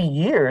 60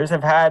 years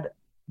have had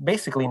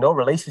basically no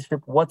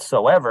relationship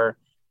whatsoever.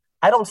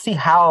 I don't see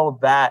how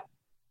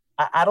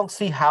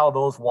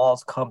those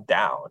walls come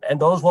down. And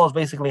those walls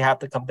basically have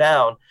to come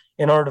down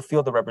in order to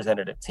field the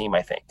representative team,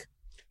 I think.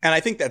 And I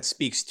think that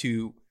speaks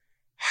to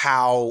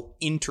how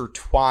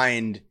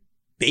intertwined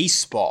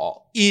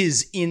baseball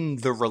is in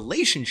the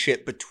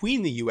relationship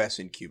between the U.S.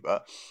 and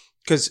Cuba.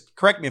 Because,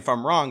 correct me if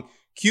I'm wrong,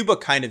 Cuba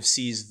kind of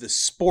sees the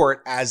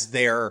sport as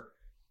their,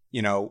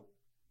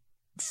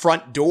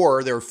 front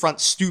door, their front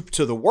stoop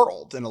to the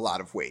world in a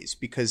lot of ways,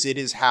 because it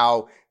is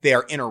how they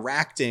are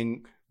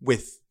interacting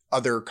with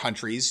other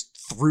countries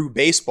through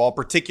baseball,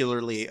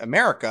 particularly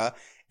America.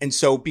 And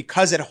so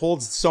because it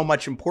holds so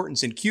much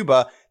importance in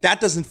Cuba,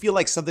 that doesn't feel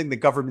like something the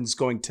government's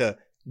going to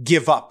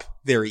give up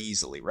very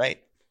easily, right?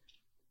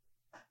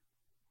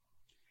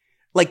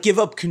 Like give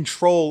up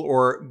control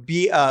or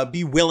be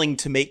willing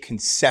to make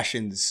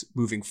concessions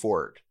moving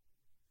forward.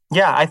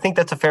 Yeah, I think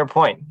that's a fair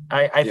point.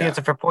 I think it's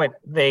a fair point.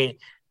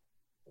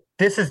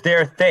 This is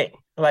their thing.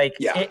 Like,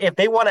 if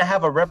they want to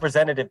have a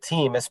representative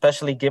team,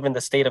 especially given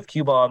the state of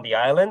Cuba on the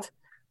island,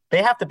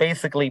 they have to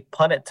basically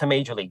punt it to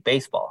Major League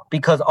Baseball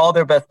because all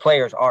their best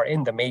players are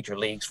in the major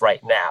leagues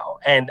right now.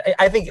 And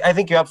I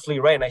think you're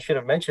absolutely right, and I should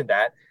have mentioned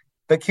that.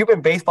 The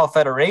Cuban Baseball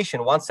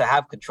Federation wants to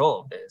have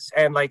control of this.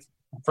 And, like,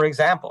 for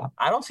example,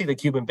 I don't see the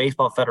Cuban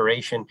Baseball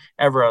Federation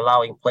ever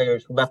allowing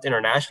players who left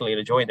internationally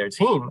to join their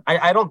team.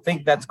 I don't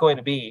think that's going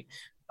to be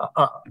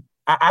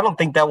I don't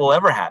think that will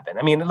ever happen.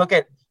 I mean, look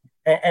at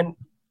and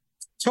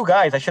two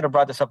guys, I should have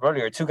brought this up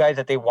earlier, two guys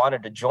that they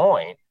wanted to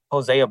join,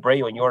 Jose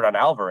Abreu and Yordan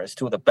Alvarez,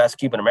 two of the best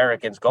Cuban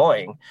Americans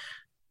going.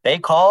 They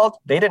called,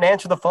 they didn't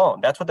answer the phone.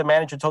 That's what the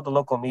manager told the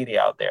local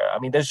media out there. I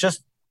mean, there's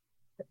just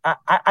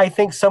I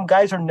think some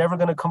guys are never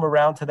going to come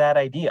around to that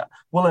idea.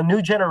 Will a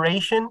new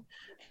generation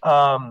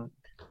have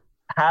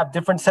a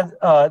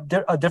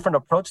different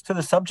approach to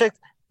the subject?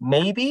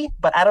 Maybe,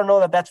 but I don't know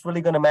that that's really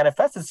going to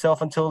manifest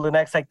itself until the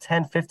next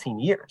 10, 15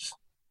 years.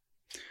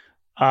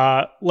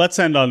 Let's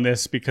end on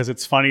this because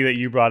it's funny that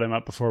you brought him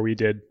up before we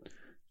did.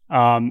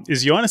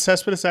 Is Yoenis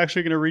Cespedes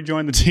actually going to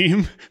rejoin the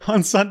team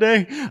on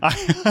Sunday?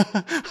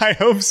 I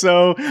hope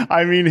so.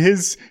 I mean,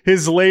 his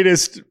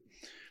latest...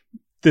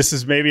 This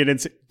is maybe a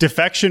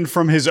defection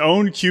from his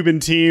own Cuban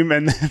team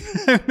and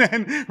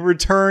then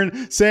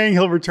saying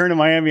he'll return to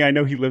Miami. I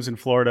know he lives in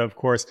Florida, of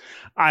course.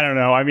 I don't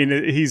know. I mean,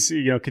 he's,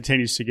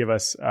 continues to give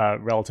us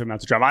relative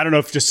amounts of drama. I don't know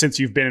if just since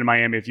you've been in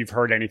Miami, if you've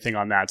heard anything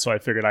on that. So I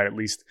figured I'd at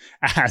least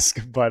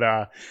ask. But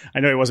I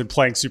know he wasn't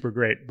playing super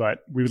great, but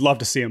we would love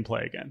to see him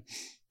play again.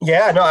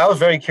 Yeah, no, I was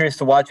very curious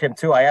to watch him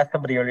too. I asked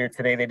somebody earlier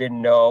today, they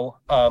didn't know.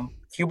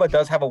 Cuba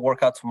does have a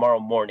workout tomorrow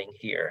morning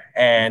here,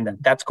 and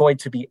that's going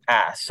to be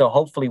asked. So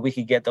hopefully we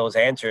could get those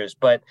answers.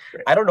 But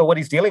I don't know what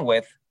he's dealing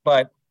with,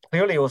 but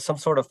clearly it was some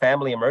sort of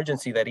family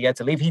emergency that he had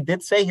to leave. He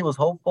did say he was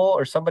hopeful,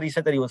 or somebody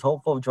said that he was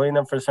hopeful of joining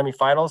them for the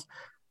semifinals.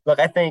 Look,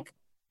 I think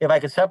if I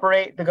could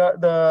separate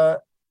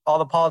all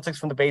the politics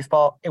from the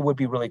baseball, it would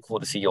be really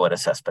cool to see Yoenis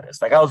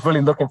Cespedes. Like, I was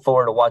really looking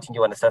forward to watching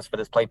Yoenis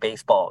Cespedes play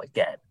baseball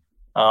again.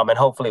 And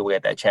hopefully we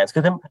get that chance.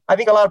 Because I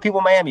think a lot of people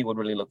in Miami would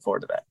really look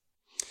forward to that.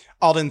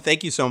 Alden,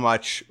 thank you so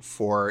much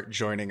for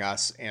joining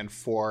us and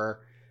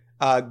for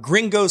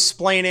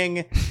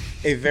gringo-splaining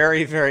a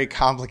very, very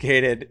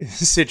complicated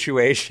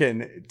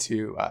situation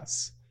to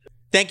us.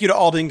 Thank you to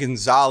Alden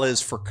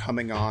Gonzalez for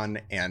coming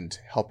on and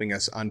helping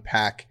us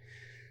unpack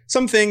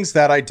some things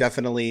that I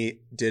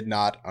definitely did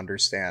not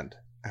understand.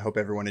 I hope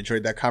everyone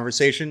enjoyed that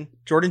conversation.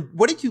 Jordan,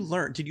 what did you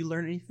learn? Did you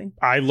learn anything?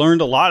 I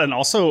learned a lot. And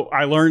also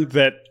I learned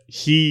that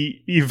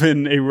he,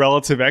 even a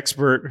relative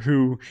expert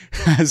who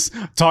has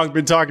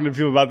been talking to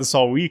people about this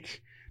all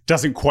week,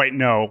 doesn't quite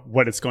know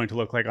what it's going to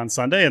look like on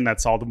Sunday. And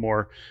that's all the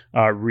more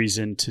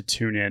reason to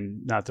tune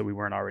in. Not that we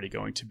weren't already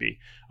going to be.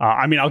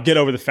 I mean, I'll get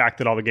over the fact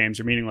that all the games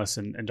are meaningless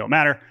and don't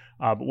matter.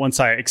 But once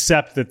I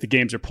accept that the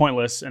games are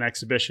pointless and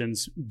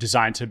exhibitions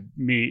designed to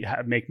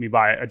make me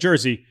buy a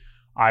jersey,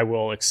 I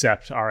will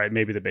accept, all right,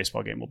 maybe the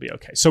baseball game will be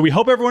okay. So we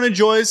hope everyone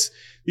enjoys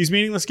these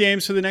meaningless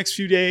games for the next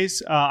few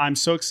days. I'm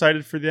so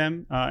excited for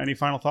them. Any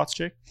final thoughts,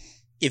 Jake?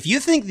 If you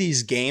think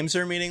these games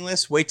are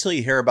meaningless, wait till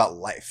you hear about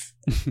life.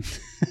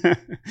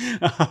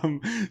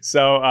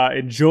 So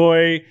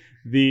enjoy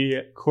the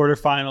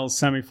quarterfinals,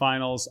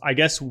 semifinals. I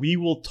guess we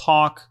will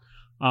talk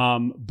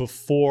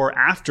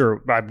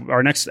after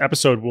our next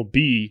episode will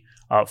be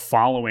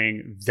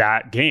following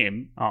that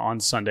game on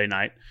Sunday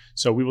night.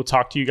 So we will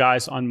talk to you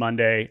guys on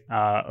Monday.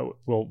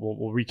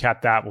 We'll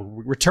recap that. We'll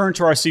return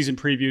to our season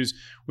previews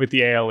with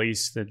the AL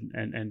East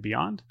and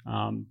beyond.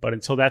 But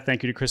until that,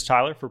 thank you to Chris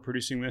Tyler for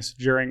producing this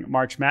during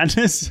March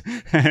Madness.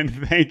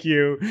 And thank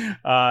you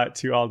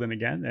to Alden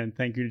again. And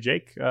thank you to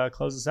Jake.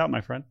 Close us out,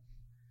 my friend.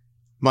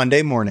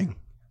 Monday morning,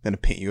 going to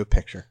paint you a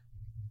picture.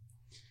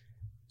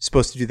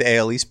 Supposed to do the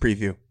AL East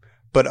preview.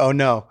 But oh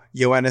no,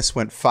 Yoenis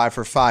went 5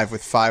 for 5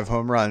 with 5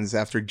 home runs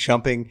after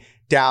jumping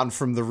down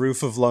from the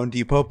roof of Lone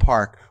Depot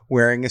Park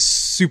wearing a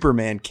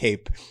Superman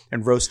cape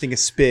and roasting a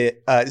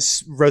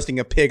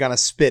pig on a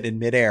spit in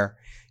midair.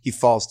 He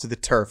falls to the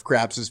turf,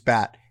 grabs his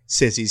bat,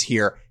 says he's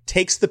here,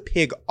 takes the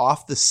pig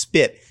off the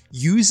spit,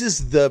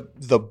 uses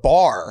the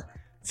bar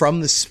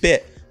from the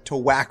spit to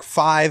whack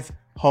 5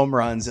 home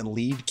runs and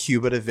lead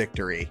Cuba to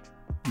victory.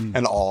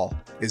 And all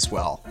is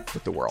well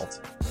with the world.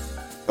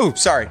 Oh,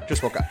 sorry,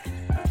 just woke up.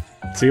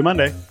 See you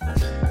Monday.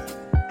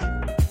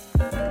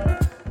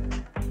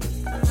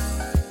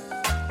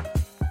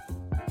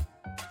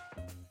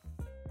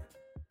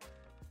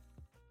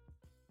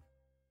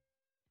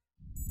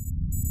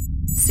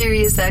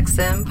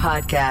 SiriusXM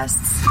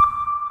Podcasts.